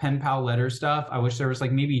forth, pen pal letter stuff. I wish there was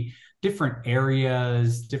like maybe different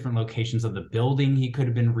areas, different locations of the building he could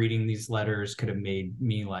have been reading these letters, could have made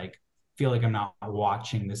me like feel like I'm not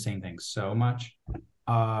watching the same thing so much.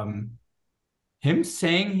 Him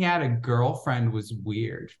saying he had a girlfriend was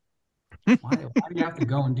weird. Why do you have to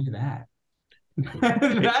go and do that?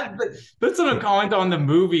 That's what I'm calling on the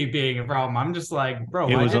movie being a problem. I'm just like, bro,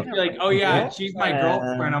 why did you be like, oh yeah, she's my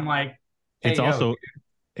girlfriend? I'm like, hey,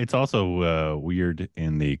 it's also weird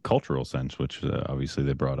in the cultural sense, which obviously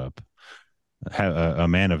they brought up. A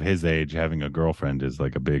man of his age having a girlfriend is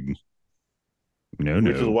like a big no.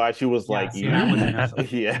 Which is why she was like, you.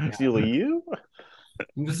 Yeah, she was like, you.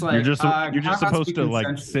 I'm just like, you're just supposed to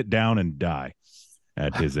like sit down and die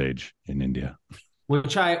at his age in India.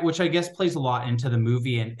 Which I guess plays a lot into the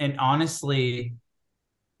movie. And honestly,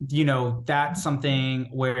 you know, that's something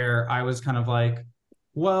where I was kind of like,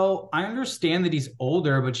 well, I understand that he's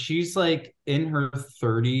older, but she's like in her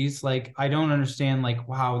 30s. Like, I don't understand, like,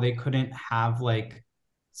 wow, they couldn't have like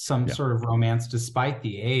some sort of romance despite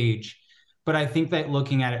the age. But I think that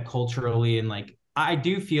looking at it culturally and like, I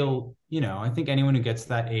do feel, you know, I think anyone who gets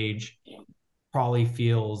that age probably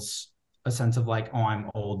feels a sense of like, oh,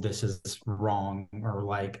 I'm old, this is wrong, or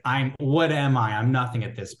like, what am I? I'm nothing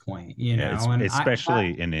at this point, you know. And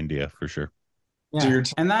especially in India, for sure. Yeah,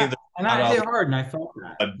 so and that hit hard, and I felt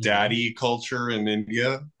that a daddy culture in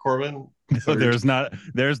India, Corbin. No, there's not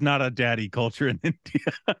a daddy culture in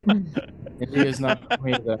India. India is not for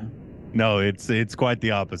me, then. No, it's quite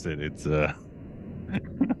the opposite. It's you're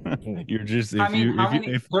just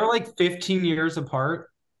if they're like 15 years apart.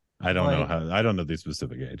 I don't know I don't know the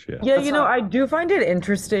specific age. Yeah, you know, I do find it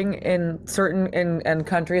interesting in certain in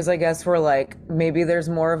countries, I guess, where like maybe there's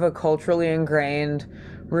more of a culturally ingrained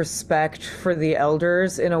respect for the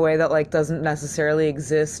elders in a way that like doesn't necessarily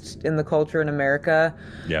exist in the culture in America.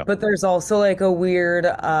 Yeah. But there's also like a weird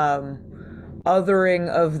othering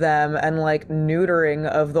of them and like neutering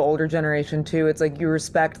of the older generation too. It's like you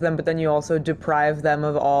respect them, but then you also deprive them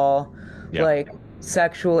of all like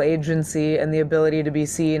sexual agency and the ability to be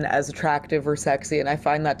seen as attractive or sexy. And I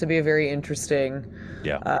find that to be a very interesting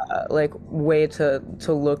like way to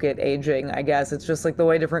look at aging, I guess. It's just like the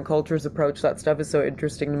way different cultures approach that stuff is so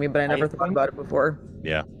interesting to me, but I never thought about it before.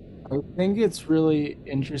 Yeah. I think it's really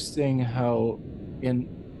interesting how in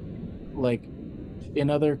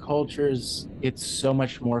other cultures it's so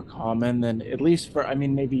much more common than, at least for, I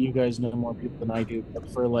mean, maybe you guys know more people than I do, but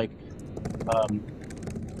for like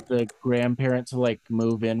the grandparent to like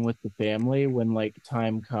move in with the family when like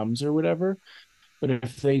time comes or whatever. But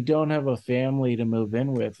if they don't have a family to move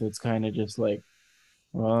in with, it's kind of just like,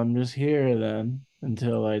 well, I'm just here then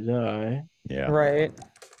until I die. Yeah. Right.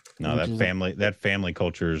 No, that family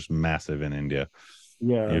culture is massive in India.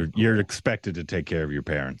 Yeah. You're expected to take care of your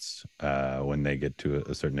parents when they get to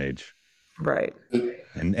a certain age. Right.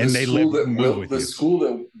 And they move with you. The school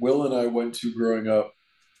that Will and I went to growing up,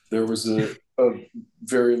 there was a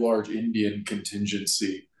very large Indian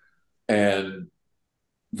contingency, and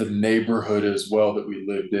the neighborhood as well that we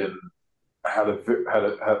lived in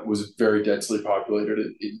was very densely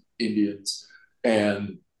populated in Indians.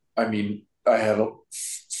 And I mean, I have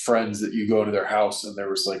friends that you go to their house and there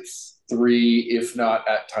was like 3, if not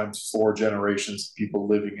at times 4 generations of people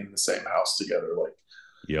living in the same house together. Like,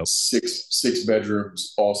 six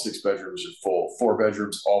bedrooms, all 6 bedrooms are full. 4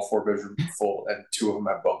 bedrooms, all 4 bedrooms are full, and 2 of them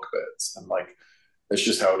have bunk beds. And like, that's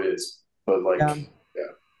just how it is. But like,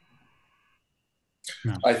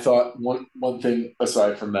 No. I thought one thing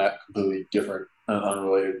aside from that, completely different and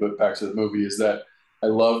unrelated, but back to the movie, is that I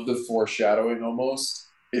love the foreshadowing almost.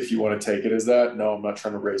 If you want to take it as that, no, I'm not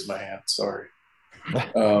trying to raise my hand. Sorry.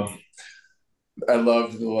 I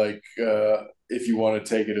loved the like, if you want to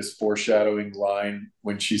take it as foreshadowing line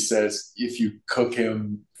when she says, if you cook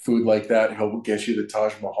him food like that, he'll get you the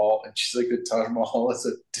Taj Mahal. And she's like, the Taj Mahal is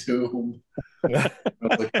a tomb. I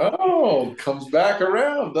was like, oh, comes back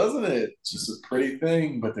around, doesn't it? It's just a pretty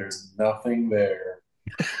thing, but there's nothing there.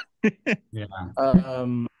 Yeah.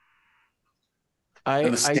 And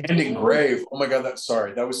the standing grave. Oh my God,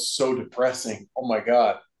 that was so depressing. Oh my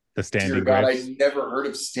God. The standing God, graves. I never heard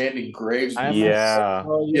of standing graves. In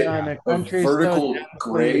a country vertical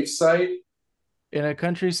grave site. In a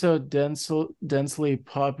country so densely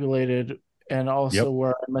populated, and also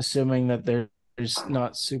where I'm assuming that there's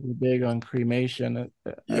not super big on cremation.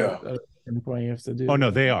 At any point you have to do. Oh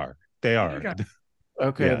no, they are.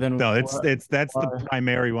 Okay, Yeah. then No, that's the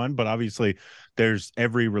primary one, but obviously there's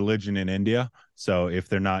every religion in India. So if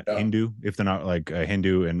they're not Hindu, if they're not like a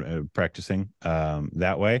Hindu and practicing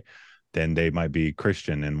that way, then they might be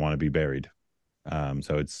Christian and want to be buried.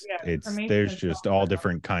 So it's there's just all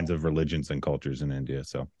different kinds of religions and cultures in India.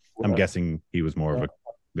 So I'm guessing he was more of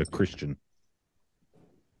a Christian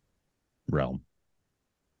realm.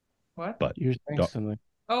 What? But you're saying something.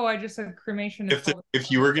 Oh, I just said cremation. If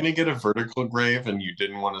you were going to get a vertical grave and you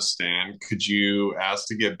didn't want to stand, could you ask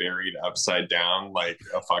to get buried upside down like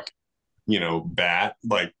a fucking, bat,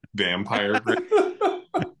 like vampire grave?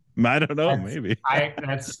 I don't know, maybe.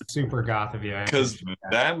 That's super goth of you. Because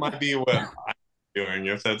that might be what I'm doing,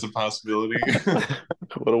 if that's a possibility.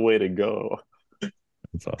 What a way to go.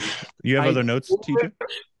 That's awesome. You have other notes, TJ?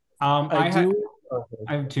 I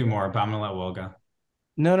have two more, but I'm gonna let Will go.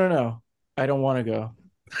 No. I don't want to go.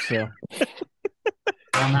 So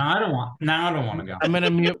well, now I don't want to go. I'm gonna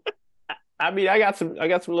mute. I mean, I got some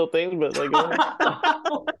little things, but like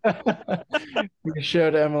we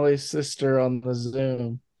showed Emily's sister on the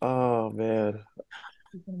Zoom. Oh man.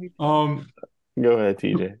 Go ahead,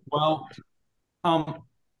 TJ. Well,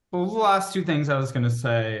 the last two things I was gonna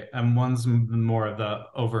say, and one's more of the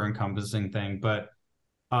over-encompassing thing, but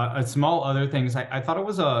a small other things. I thought it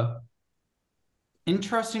was a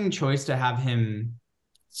interesting choice to have him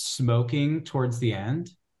smoking towards the end.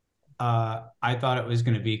 I thought it was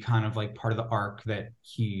going to be kind of like part of the arc that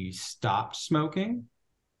he stopped smoking,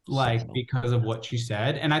 like because of what she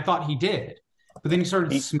said, and I thought he did, but then he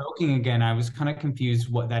started smoking again. I was kind of confused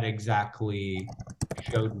what that exactly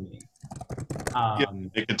showed me.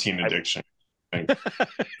 Nicotine addiction. Right.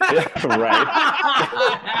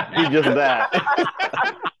 He just that.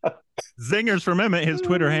 Zingers from Emmett. His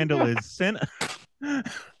Twitter handle is sin.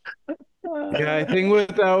 Yeah, I think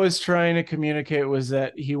what I was trying to communicate was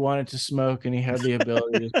that he wanted to smoke and he had the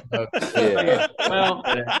ability to smoke.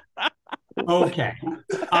 Yeah. Well, okay.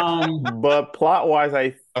 But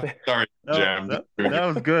plot-wise, sorry, Jam. That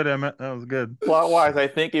was good, Emmett. That was good. Plot-wise, I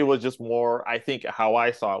think it was just more. I think how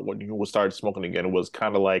I saw it when he started smoking again was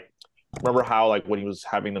kind of like, remember how like when he was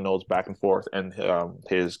having the notes back and forth, and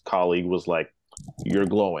his colleague was like, "You're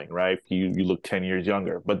glowing, right? You look 10 years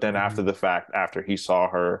younger." But then after the fact, after he saw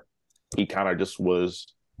her, he kind of just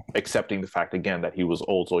was accepting the fact again that he was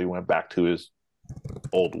old, so he went back to his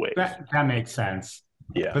old ways. That makes sense.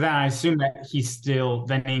 Yeah. But then I assume that he still,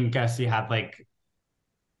 then I guess he had like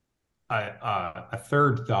a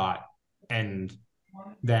third thought, and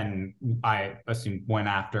then I assume went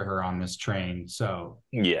after her on this train. So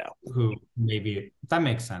yeah, who maybe that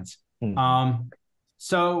makes sense. Mm-hmm.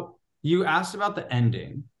 So you asked about the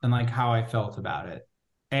ending and like how I felt about it,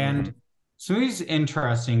 and so it's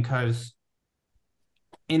interesting because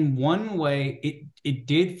in one way it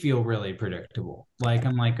did feel really predictable. Like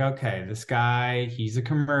I'm like, okay, this guy, he's a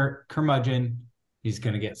curmudgeon. He's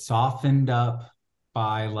gonna get softened up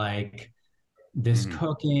by like this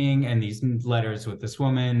cooking and these letters with this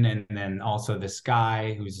woman, and then also this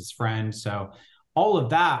guy who's his friend. So all of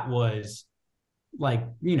that was like,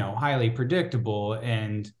 highly predictable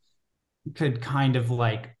and could kind of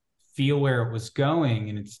like feel where it was going.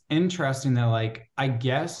 And it's interesting that like, I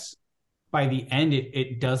guess by the end,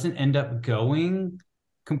 it doesn't end up going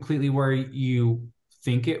completely where you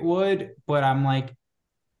think it would. But I'm like,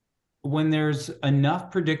 when there's enough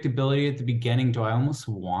predictability at the beginning, do I almost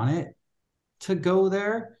want it to go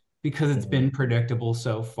there? Because it's been predictable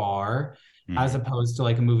so far, as opposed to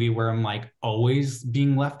like a movie where I'm like always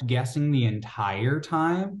being left guessing the entire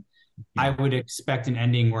time. I would expect an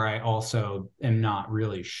ending where I also am not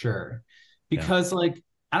really sure. Because like,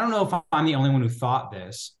 I don't know if I'm the only one who thought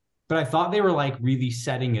this, but I thought they were like really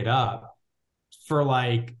setting it up for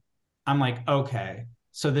like, I'm like, okay,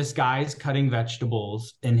 so this guy's cutting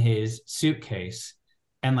vegetables in his suitcase.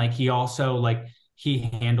 And like, he also like, he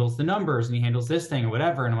handles the numbers and he handles this thing or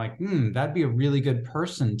whatever. And I'm like, that'd be a really good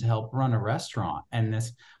person to help run a restaurant. And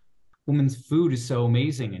this woman's food is so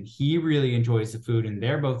amazing and he really enjoys the food and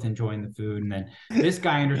they're both enjoying the food, and then this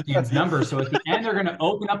guy understands numbers, so at the end they're going to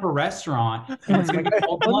open up a restaurant and it's going to be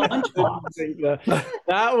called Lunchbox.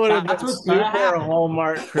 That would have been super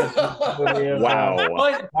Hallmark Christmas movie. Wow.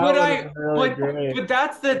 But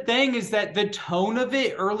that's the thing, is that the tone of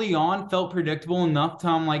it early on felt predictable enough to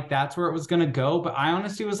I'm like, that's where it was going to go. But I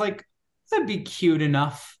honestly was like, that'd be cute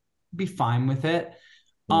enough, be fine with it.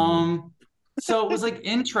 So it was like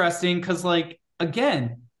interesting because like,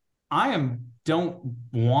 again, don't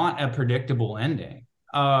want a predictable ending.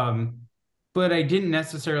 But I didn't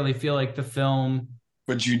necessarily feel like the film.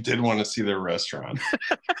 But you did want to see their restaurant.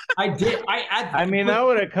 I did. I mean, that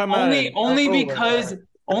would have come only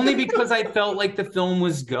only because I felt like the film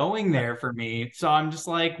was going there for me. So I'm just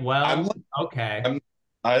like, well, okay.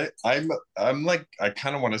 I'm like, I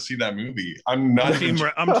kind of want to see that movie. I'm not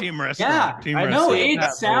I'm team restaurant. Yeah, team I know. restaurant.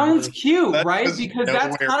 It sounds cute, That right? goes Because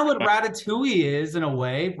that's nowhere. kind of what Ratatouille is in a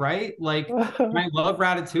way, right? Like, I love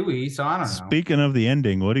Ratatouille, so I don't know. Speaking of the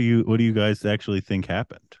ending, what do you guys actually think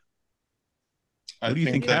happened? What do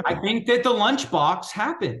you think happened? I think that the lunchbox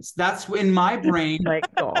happens. That's in my brain. My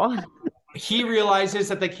God. He realizes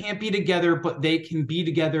that they can't be together, but they can be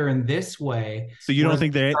together in this way. So you don't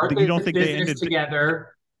think they ended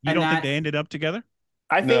together? You don't think they ended up together?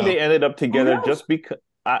 I think they ended up together just because.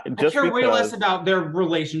 I care way less about their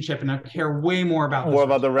relationship, and I care way more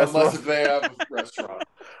about the restaurant. Unless they have a restaurant.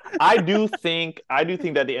 I do think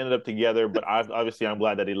that they ended up together, but obviously I'm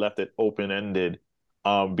glad that they left it open ended.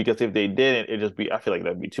 Because if they didn't, I feel like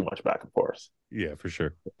that'd be too much back and forth. Yeah, for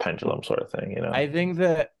sure. Pendulum sort of thing, I think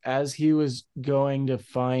that as he was going to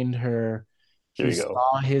find her, he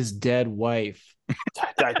saw his dead wife.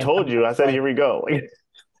 I told you. I said, here we go.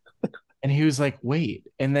 And he was like, wait.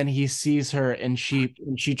 And then he sees her and she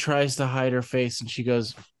tries to hide her face and she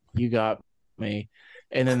goes, you got me.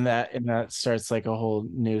 And then that starts like a whole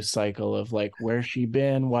new cycle of like, where's she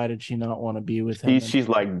been? Why did she not want to be with him? She's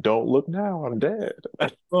like, don't look now, I'm dead.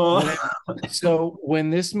 So when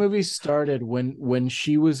this movie started, when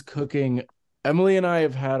she was cooking, Emily and I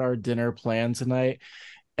have had our dinner planned tonight,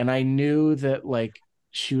 and I knew that like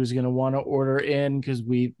she was going to want to order in because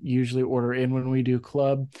we usually order in when we do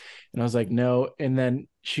club. And I was like, no. And then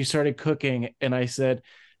she started cooking and I said,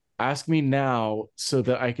 ask me now so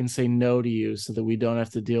that I can say no to you so that we don't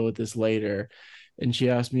have to deal with this later. And she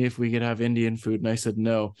asked me if we could have Indian food and I said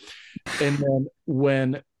no. And then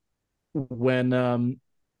when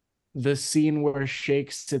the scene where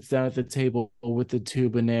Shake sits down at the table with the 2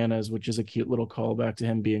 bananas, which is a cute little callback to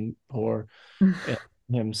him being poor and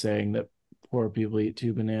him saying that poor people eat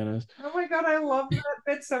 2 bananas. Oh my God, I love that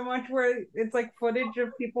bit so much where it's like footage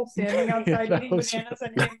of people standing outside eating bananas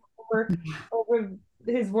and him over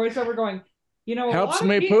his voiceover going, you know, helps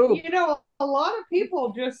me poop. You know, a lot of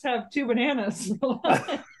people just have 2 bananas.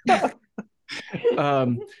 But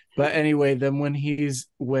anyway, then when he's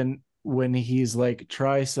like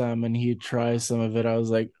try some and he tries some of it, I was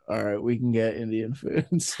like, all right, we can get Indian food.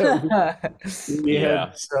 So we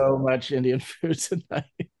had so much Indian food tonight.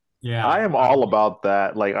 Yeah, I am all about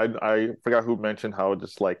that. Like I forgot who mentioned how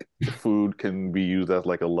just like food can be used as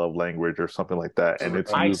like a love language or something like that, and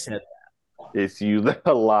it's used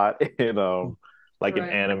a lot in in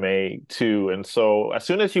anime too. And so as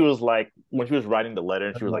soon as she was like, when she was writing the letter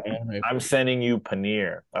and she was like, I'm sending you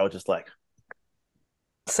paneer, I was just like,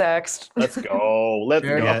 Sext. Let's go. Let's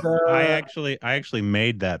go. Yeah, I actually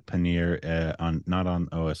made that paneer not on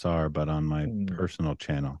OSR but on my personal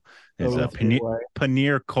channel. It's a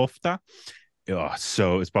paneer kofta. Oh,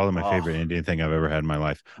 so it's probably my favorite Indian thing I've ever had in my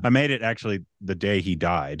life. I made it actually the day he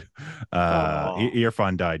died.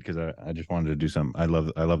 Irfan died because I just wanted to do some. I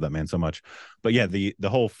love that man so much. But yeah, the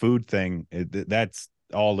whole food thing, that's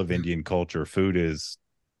all of Indian culture. Food is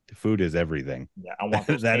everything. Yeah, I want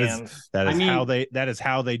those that is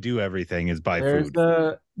how they do everything is by food.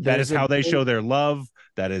 That is how they show their love.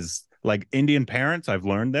 That is like Indian parents. I've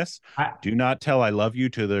learned this. Do not tell I love you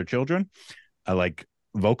to their children, like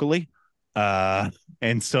vocally.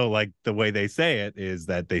 And so like the way they say it is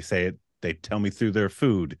that they tell me through their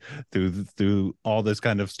food, through all this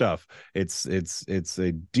kind of stuff. It's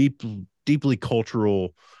a deeply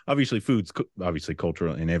cultural. Obviously, food's obviously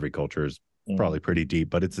cultural in every culture is probably pretty deep,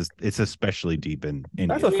 but it's especially deep in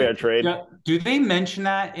India. That's a fair trade. Do they mention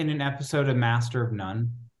that in an episode of Master of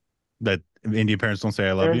None? That Indian parents don't say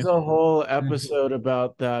I love you? There's a whole episode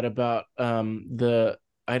about that, about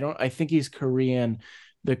I think he's Korean,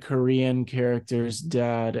 the Korean character's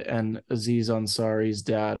dad and Aziz Ansari's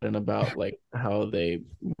dad, and about like how they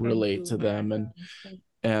relate to them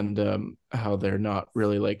and how they're not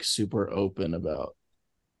really like super open about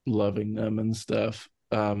loving them and stuff.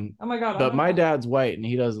 Oh my God! But my dad's white and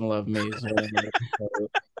he doesn't love me.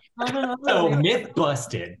 So myth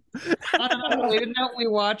busted. On a related note,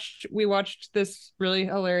 we watched this really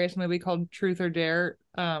hilarious movie called Truth or Dare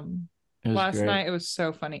last night. It was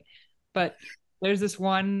so funny. But there's this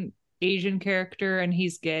one Asian character and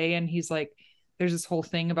he's gay, and he's like, there's this whole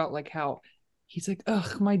thing about like how he's like,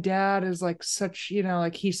 ugh, my dad is like such, you know,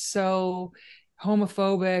 like he's so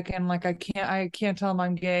homophobic and like I can't tell him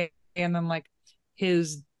I'm gay. And then like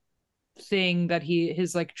his thing that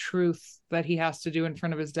his like truth that he has to do in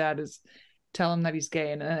front of his dad is tell him that he's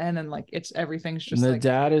gay, and then like everything's just the like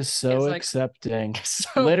dad is so like, accepting.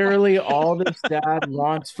 so Literally all this dad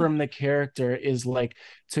wants from the character is like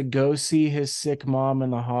to go see his sick mom in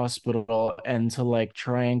the hospital and to like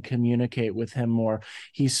try and communicate with him more.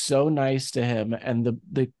 He's so nice to him, and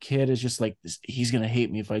the kid is just like, he's gonna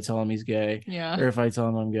hate me if I tell him he's gay, or if I tell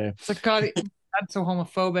him I'm gay. It's like, God, that's so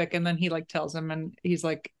homophobic. And then he like tells him, and he's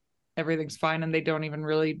like, everything's fine, and they don't even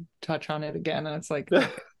really touch on it again, and it's like,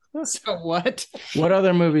 so what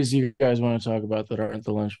other movies do you guys want to talk about that aren't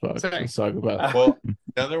the Lunchbox? Sorry. Let's talk about. Well,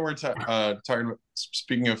 now that we're talking about,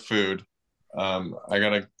 speaking of food, I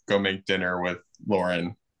gotta go make dinner with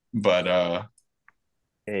Lauren, but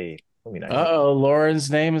hey, let me know. Uh-oh,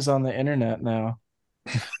 Lauren's name is on the internet now.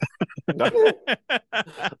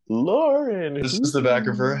 Lauren, this is the back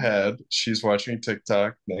of her head. She's watching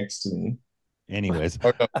TikTok next to me. Anyways,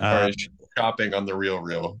 sorry, shopping on the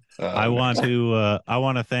real. I want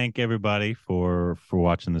to thank everybody for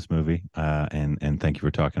watching this movie, and thank you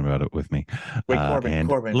for talking about it with me. Wait, Corbin,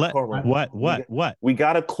 what? We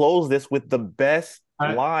gotta close this with the best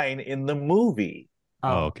line in the movie.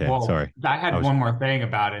 Oh, okay. Well, sorry. I had one more thing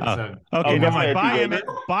about it. So. Okay, never mind. Bye, Emmett.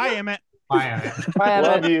 Bye, Emmett. Bye, Emmett.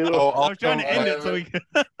 Love you. I was trying to end it so we could.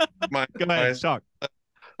 Go ahead, talk.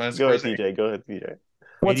 Go ahead, TJ.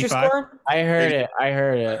 What's 85? Your score? I heard it. I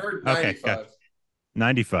heard 95. Okay,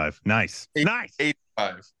 95. Nice.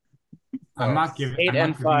 85. I'm not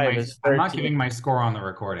giving 5. I'm not giving my score on the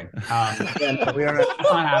recording. It's not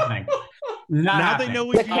happening. Now they know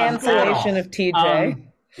we the cancellation of TJ.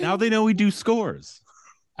 Now they know we do scores.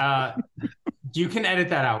 You can edit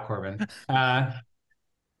that out, Corbin.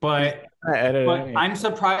 But I'm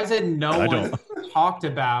surprised that no one talked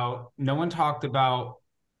about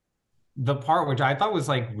the part which I thought was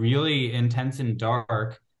like really intense and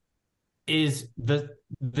dark, is the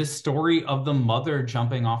story of the mother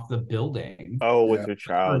jumping off the building. Oh, with her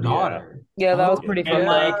child, her daughter. Yeah, that was pretty fun.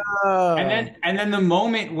 And then the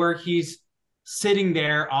moment where he's sitting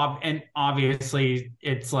there, and obviously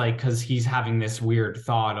it's like, because he's having this weird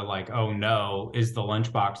thought of like, oh no, is the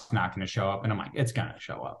lunchbox not going to show up? And I'm like, it's going to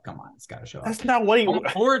show up. Come on, it's got to show up. That's not what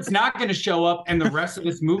or it's not going to show up, and the rest of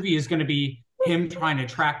this movie is going to be him trying to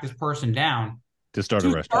track this person down to start a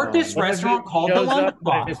restaurant. Start this restaurant called the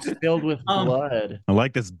Lunchbox. It's filled with blood. I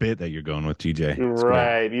like this bit that you're going with, TJ.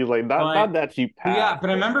 Right. He's like, not that cheap. Yeah,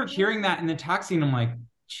 but I remember hearing that in the taxi, and I'm like,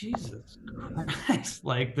 Jesus Christ!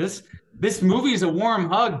 Like this movie is a warm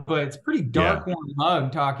hug, but it's pretty dark warm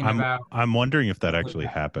hug. I'm wondering if that actually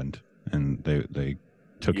happened, and they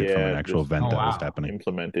took it from an actual event that was happening.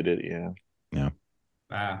 Implemented it, yeah.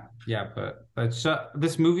 But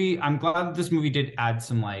this movie, I'm glad that this movie did add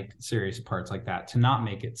some like serious parts like that to not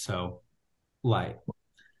make it so light.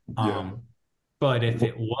 But if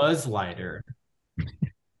it was lighter,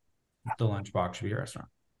 the Lunchbox should be a restaurant.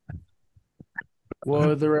 What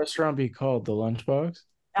would the restaurant be called? The Lunchbox?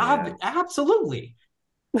 Absolutely.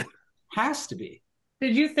 Has to be.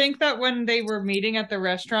 Did you think that when they were meeting at the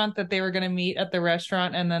restaurant that they were going to meet at the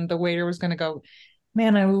restaurant, and then the waiter was going to go,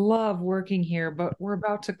 man, I love working here, but we're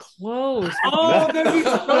about to close. Oh, that'd be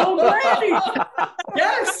so great.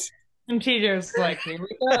 Yes. And TJ was like, here we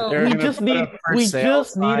go. We just need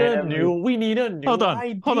a new Hold on.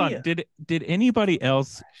 idea. Did anybody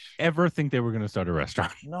else ever think they were going to start a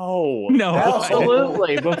restaurant? No.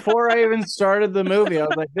 Absolutely. Before I even started the movie, I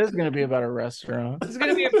was like, this is going to be about a restaurant. This is going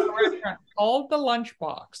to be about a restaurant called the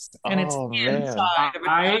Lunchbox, and it's inside of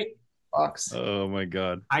a box. Oh my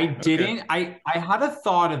God. I didn't. I had a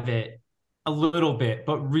thought of it a little bit,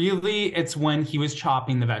 but really it's when he was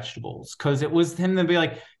chopping the vegetables, because it was him to be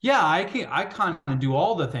like, yeah, I kind of do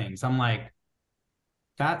all the things. I'm like,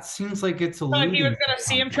 that seems like it's a little. He was going to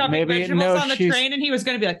see him chopping vegetables on the train, and he was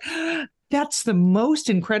going to be like, that's the most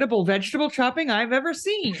incredible vegetable chopping I've ever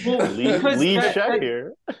seen. Lead chef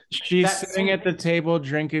here. She's sitting at the table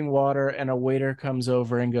drinking water, and a waiter comes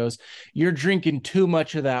over and goes, you're drinking too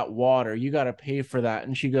much of that water. You got to pay for that.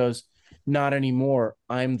 And she goes, not anymore.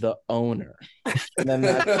 I'm the owner. And then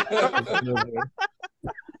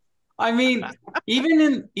I mean, even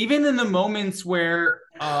in the moments where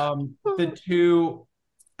the two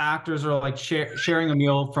actors are like sharing a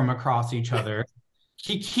meal from across each other,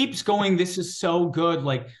 he keeps going, this is so good,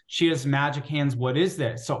 like, she has magic hands, what is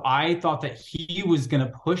this? So I thought that he was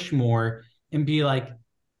gonna push more and be like,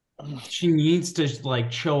 she needs to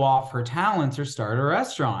like show off her talents or start a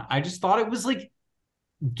restaurant. I just thought it was like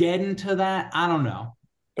getting to that. I don't know.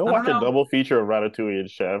 Go watch a double feature of Ratatouille and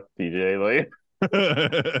Chef, DJ.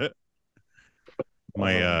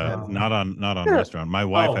 Like, not on restaurant. My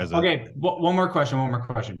wife has a. Okay, one more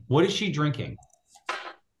question. What is she drinking?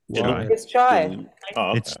 It's chai.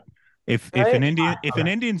 It's If Right? an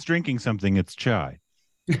Indian's drinking something, it's chai.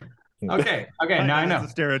 Okay, now I know. That's a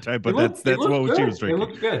stereotype, but It that's what good. she was drinking. It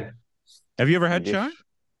looked good. Have you ever had chai?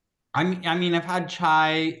 I mean, I've had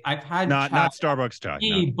chai. I've had not Starbucks chai,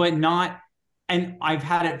 tea, but not. And I've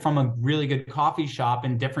had it from a really good coffee shop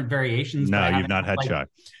in different variations. No, but you've not had like chai.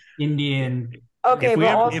 Indian. Okay, but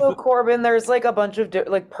also Corbin, there's like a bunch of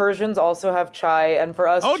like Persians also have chai, and for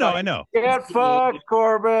us, oh no, chai I know. Get fucked,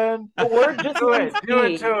 Corbin. The word just do means it. Do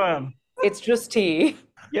tea. it to him. It's just tea.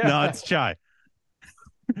 Yeah. No, it's chai.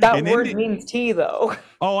 That word means tea, though.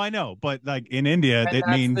 Oh, I know, but like in India, And it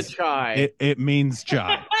that's means the chai. It means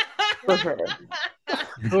chai. For sure.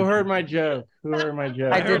 Who heard my joke? Who heard my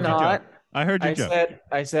joke? I did not. I heard your joke.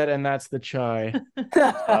 I said, and that's the chai.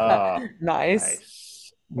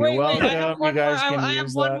 Nice. Wait, welcome. I have one you guys more. can I have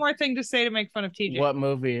use one that. more thing to say to make fun of TJ. What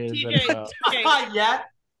movie is TJ, it about? TJ, Yeah.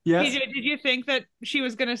 Yes. TJ, did you think that she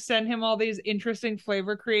was going to send him all these interesting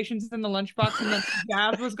flavor creations in the lunchbox, and then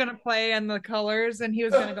jazz was going to play and the colors, and he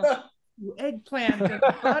was going to go eggplant and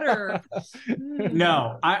butter?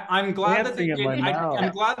 No, I'm glad that they didn't.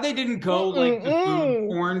 I'm glad they didn't go like the food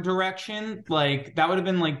porn direction. Like that would have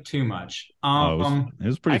been like too much. it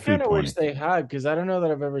was pretty. I kind of wish they had, because I don't know that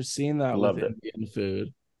I've ever seen that with Indian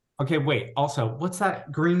food. Okay, wait. Also, what's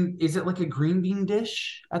that green? Is it like a green bean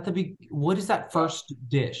dish at the what is that first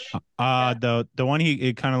dish? The one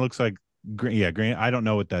it kind of looks like green. Yeah, green. I don't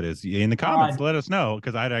know what that is. In the comments, let us know,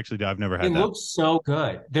 because I've never had that. It looks so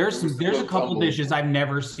good. There's a couple dishes I've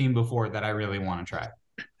never seen before that I really want to try.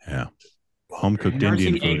 Yeah, home cooked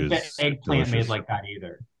Indian food is eggplant delicious. made like that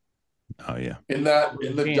either. Oh yeah. In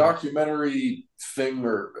the documentary thing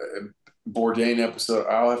or Bourdain episode,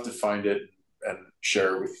 I'll have to find it and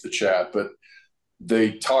share it with the chat. But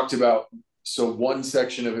they talked about, so one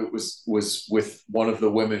section of it was with one of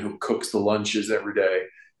the women who cooks the lunches every day,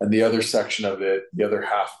 and the other section of it, the other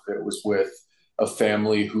half of it, was with a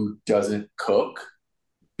family who doesn't cook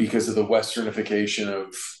because of the Westernification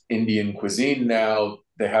of Indian cuisine. Now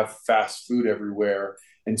they have fast food everywhere,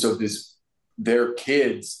 and so their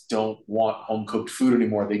kids don't want home cooked food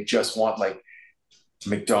anymore. They just want like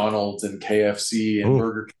McDonald's and KFC and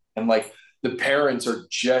Burger King, and like the parents are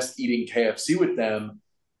just eating KFC with them.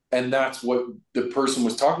 And that's what the person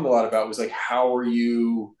was talking a lot about, was like, how are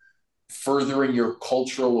you furthering your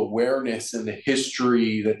cultural awareness and the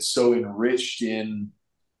history that's so enriched in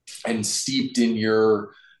and steeped in your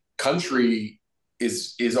country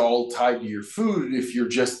is all tied to your food if you're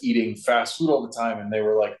just eating fast food all the time. And they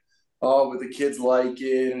were like, oh, but the kids like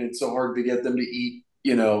it, and it's so hard to get them to eat,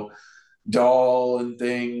 dal and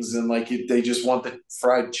things, and like they just want the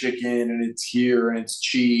fried chicken, and it's here and it's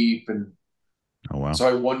cheap. And so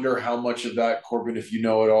I wonder how much of that, Corbin, if you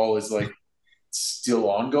know it all, is like still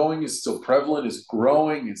ongoing, is still prevalent, is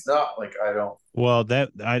growing, it's not. Like I don't. Well,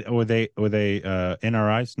 were they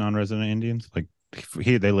NRIs, non-resident Indians? Like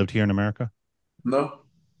they lived here in America? No.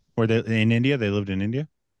 Were they in India? They lived in India?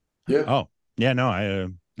 Yeah. Oh, yeah.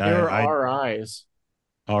 No, they were RIs.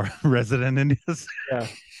 Our resident Indians. Yeah.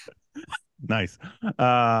 Nice.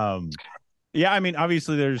 Yeah, I mean,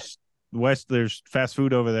 obviously there's fast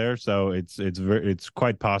food over there, so it's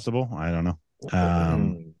quite possible. I don't know.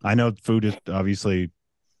 I know food is obviously,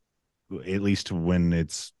 at least when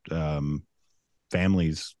it's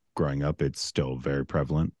families growing up, it's still very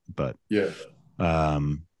prevalent. But yeah,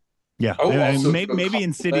 maybe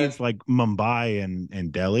in cities like Mumbai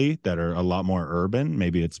and Delhi that are a lot more urban,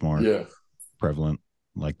 maybe it's more prevalent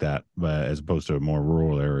like that, but as opposed to more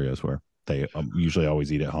rural areas where they usually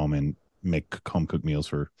always eat at home and make home cooked meals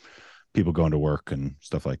for people going to work and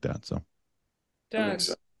stuff like that. So, Doug,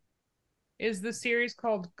 is the series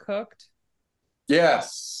called Cooked?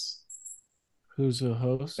 Yes. Who's the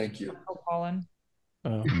host? Thank you. Michael Pollan.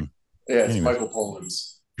 Yeah, it's Michael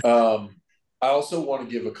Pollan's. I also want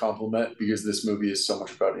to give a compliment, because this movie is so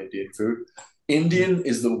much about Indian food. Indian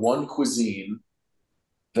is the one cuisine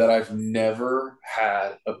that I've never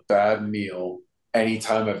had a bad meal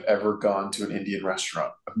anytime I've ever gone to an Indian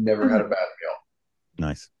restaurant. I've never had a bad meal.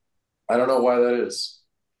 Nice. I don't know why that is.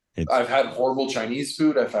 I've had horrible Chinese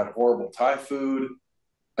food. I've had horrible Thai food.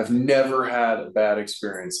 I've never had a bad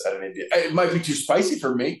experience at an Indian. It might be too spicy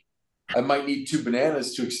for me. I might need 2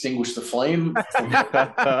 bananas to extinguish the flame. Gonna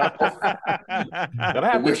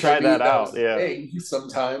have to try that out. Yeah.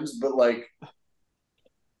 Sometimes, but like,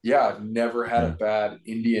 yeah, I've never had a bad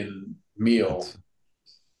Indian meal.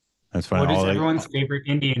 That's fine. What is everyone's favorite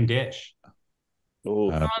Indian dish?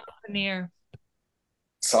 Saag paneer.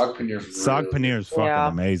 Saag paneer is fucking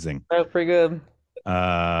amazing. That's pretty good.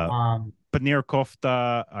 Paneer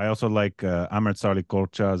kofta. I also like amritsari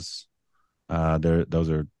kulchas. Those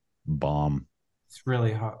are bomb. It's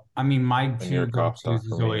really hard. I mean, my two Paneer go-tos kofta is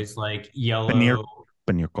for me. always like Paneer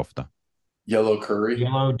kofta. Yellow curry.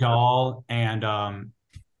 yellow dal and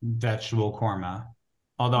vegetable korma.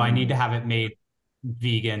 Although I need to have it made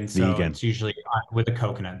vegan, so Vegan. it's usually with a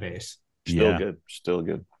coconut base. Still good. Still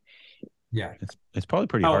good. Yeah. It's probably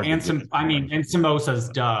pretty Oh, hard. and and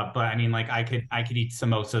samosas, duh. But I mean, like I could eat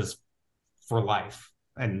samosas for life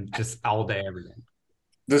and just all day, every day.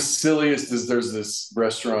 The silliest is there's this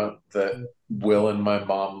restaurant that Will and my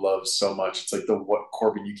mom love so much. It's like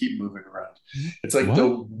Corbin, you keep moving around. It's like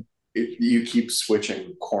you keep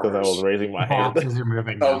switching corners. Because I was raising my hand. Boxes are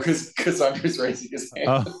moving. Oh, because Cassandra's raising his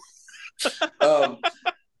hand.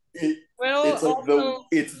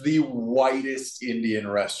 It's the whitest Indian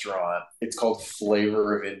restaurant. It's called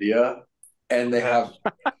Flavor of India, and they have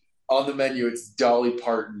on the menu it's Dolly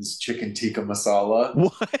Parton's chicken tikka masala.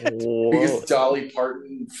 What? Because Dolly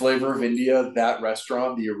Parton, Flavor of India, that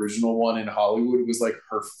restaurant, the original one in Hollywood, was like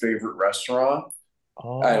her favorite restaurant.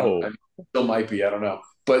 I still might be. I don't know.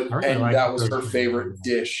 But that was her favorite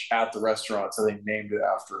dish at the restaurant, so they named it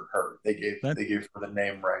after her. They gave her the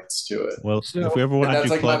name rights to it. Well, if we ever want to do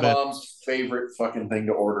that's like club my mom's favorite fucking thing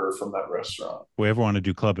to order from that restaurant. If we ever want to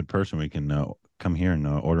do club in person, we can come here and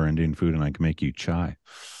order Indian food, and I can make you chai.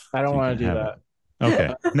 I don't want to do that.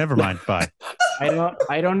 Okay, never mind. Bye.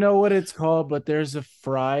 I don't know what it's called, but there's a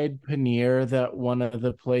fried paneer that one of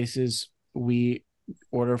the places we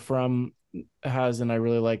order from has, and I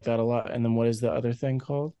really like that a lot. And then what is the other thing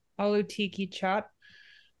called? Aloo tikki chaat.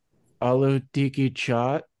 Aloo tikki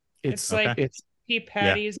chaat. It's like pea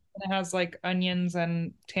patties, and it has like onions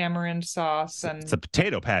and tamarind sauce, and it's a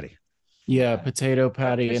potato patty. Yeah, potato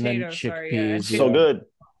patty, and then chickpeas. So good.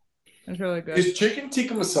 It's really good. Is chicken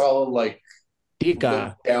tikka masala like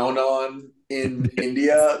tikka down on in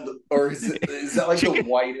India, or is that like the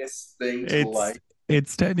whitest thing to like?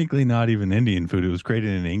 It's technically not even Indian food. It was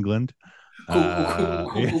created in England. Yeah,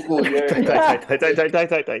 it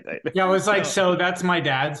was like, so that's my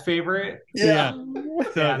dad's favorite. Yeah.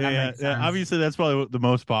 Obviously, that's probably the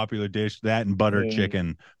most popular dish. That and butter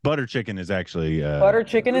chicken. Butter chicken is actually butter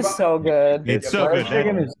chicken is so good. It's so good.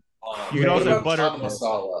 Chicken is. You can also butter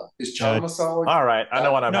masala. Is chana masala? All right, I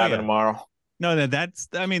know what I'm having tomorrow. No, that's.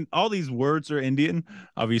 I mean, all these words are Indian.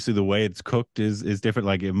 Obviously, the way it's cooked is different.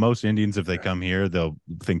 Like most Indians, if they come here, they'll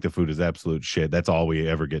think the food is absolute shit. That's all we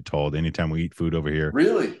ever get told. Anytime we eat food over here,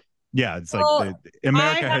 really? Yeah, it's like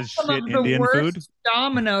America has shit Indian food.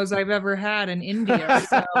 Domino's I've ever had in India.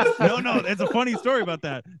 So. No, it's a funny story about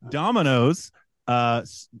that. Domino's.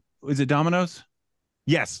 Is it Domino's?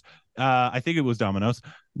 Yes, I think it was Domino's.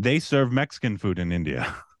 They serve Mexican food in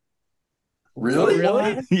India.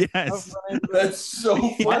 Really? Yes. That's so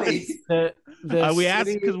funny. We asked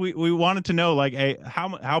because we wanted to know, like, hey,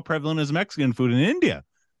 how prevalent is Mexican food in India?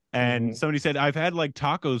 And somebody said, I've had like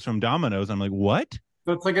tacos from Domino's. I'm like, what?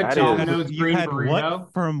 So it's like a Domino's green burrito.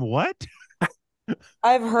 What? From what?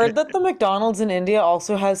 I've heard that the McDonald's in India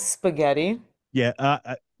also has spaghetti. Yeah,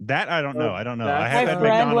 that I don't know. I don't know. My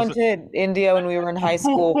friend went to India when we were in high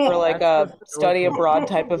school for like a study abroad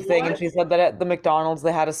type of thing, and she said that at the McDonald's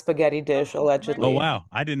they had a spaghetti dish allegedly. Oh wow,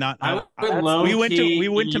 I did not. We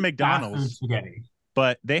went to McDonald's,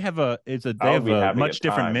 but they have a much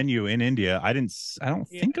different menu in India. I don't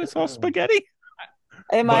think I saw spaghetti.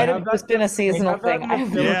 It might have just been a seasonal thing.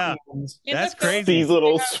 Yeah, that's crazy.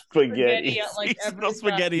 Seasonal spaghetti. Seasonal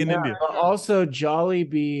spaghetti in India. Also,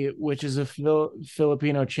 Jollibee, which is a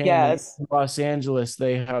Filipino chain in Los Angeles,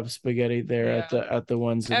 they have spaghetti there at the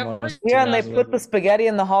ones in Los Angeles. Yeah, and they put the spaghetti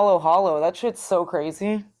in the hollow. That shit's so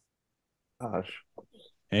crazy. Gosh.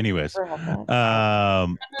 Anyways,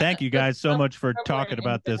 thank you guys so much for talking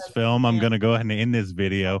about this film. I'm going to go ahead and end this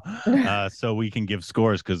video so we can give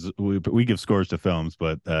scores, because we give scores to films,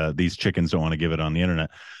 but these chickens don't want to give it on the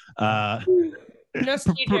internet. Just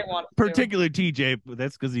TJ wants particularly TJ, but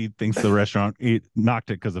that's because he thinks the restaurant knocked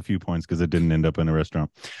it because a few points because it didn't end up in a restaurant.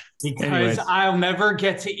 Because I'll never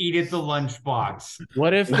get to eat at the lunchbox.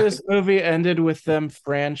 What if this movie ended with them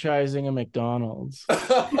franchising a McDonald's?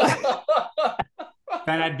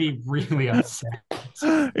 Then I'd be really upset.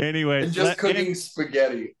 Anyway, and just cooking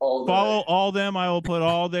spaghetti all day. Follow all them. I will put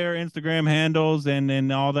all their Instagram handles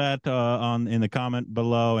and all that in the comment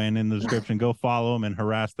below and in the description. Go follow them and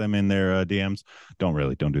harass them in their DMs. Don't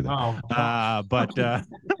do that. But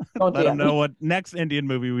let them know what next Indian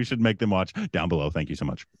movie we should make them watch down below. Thank you so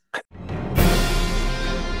much.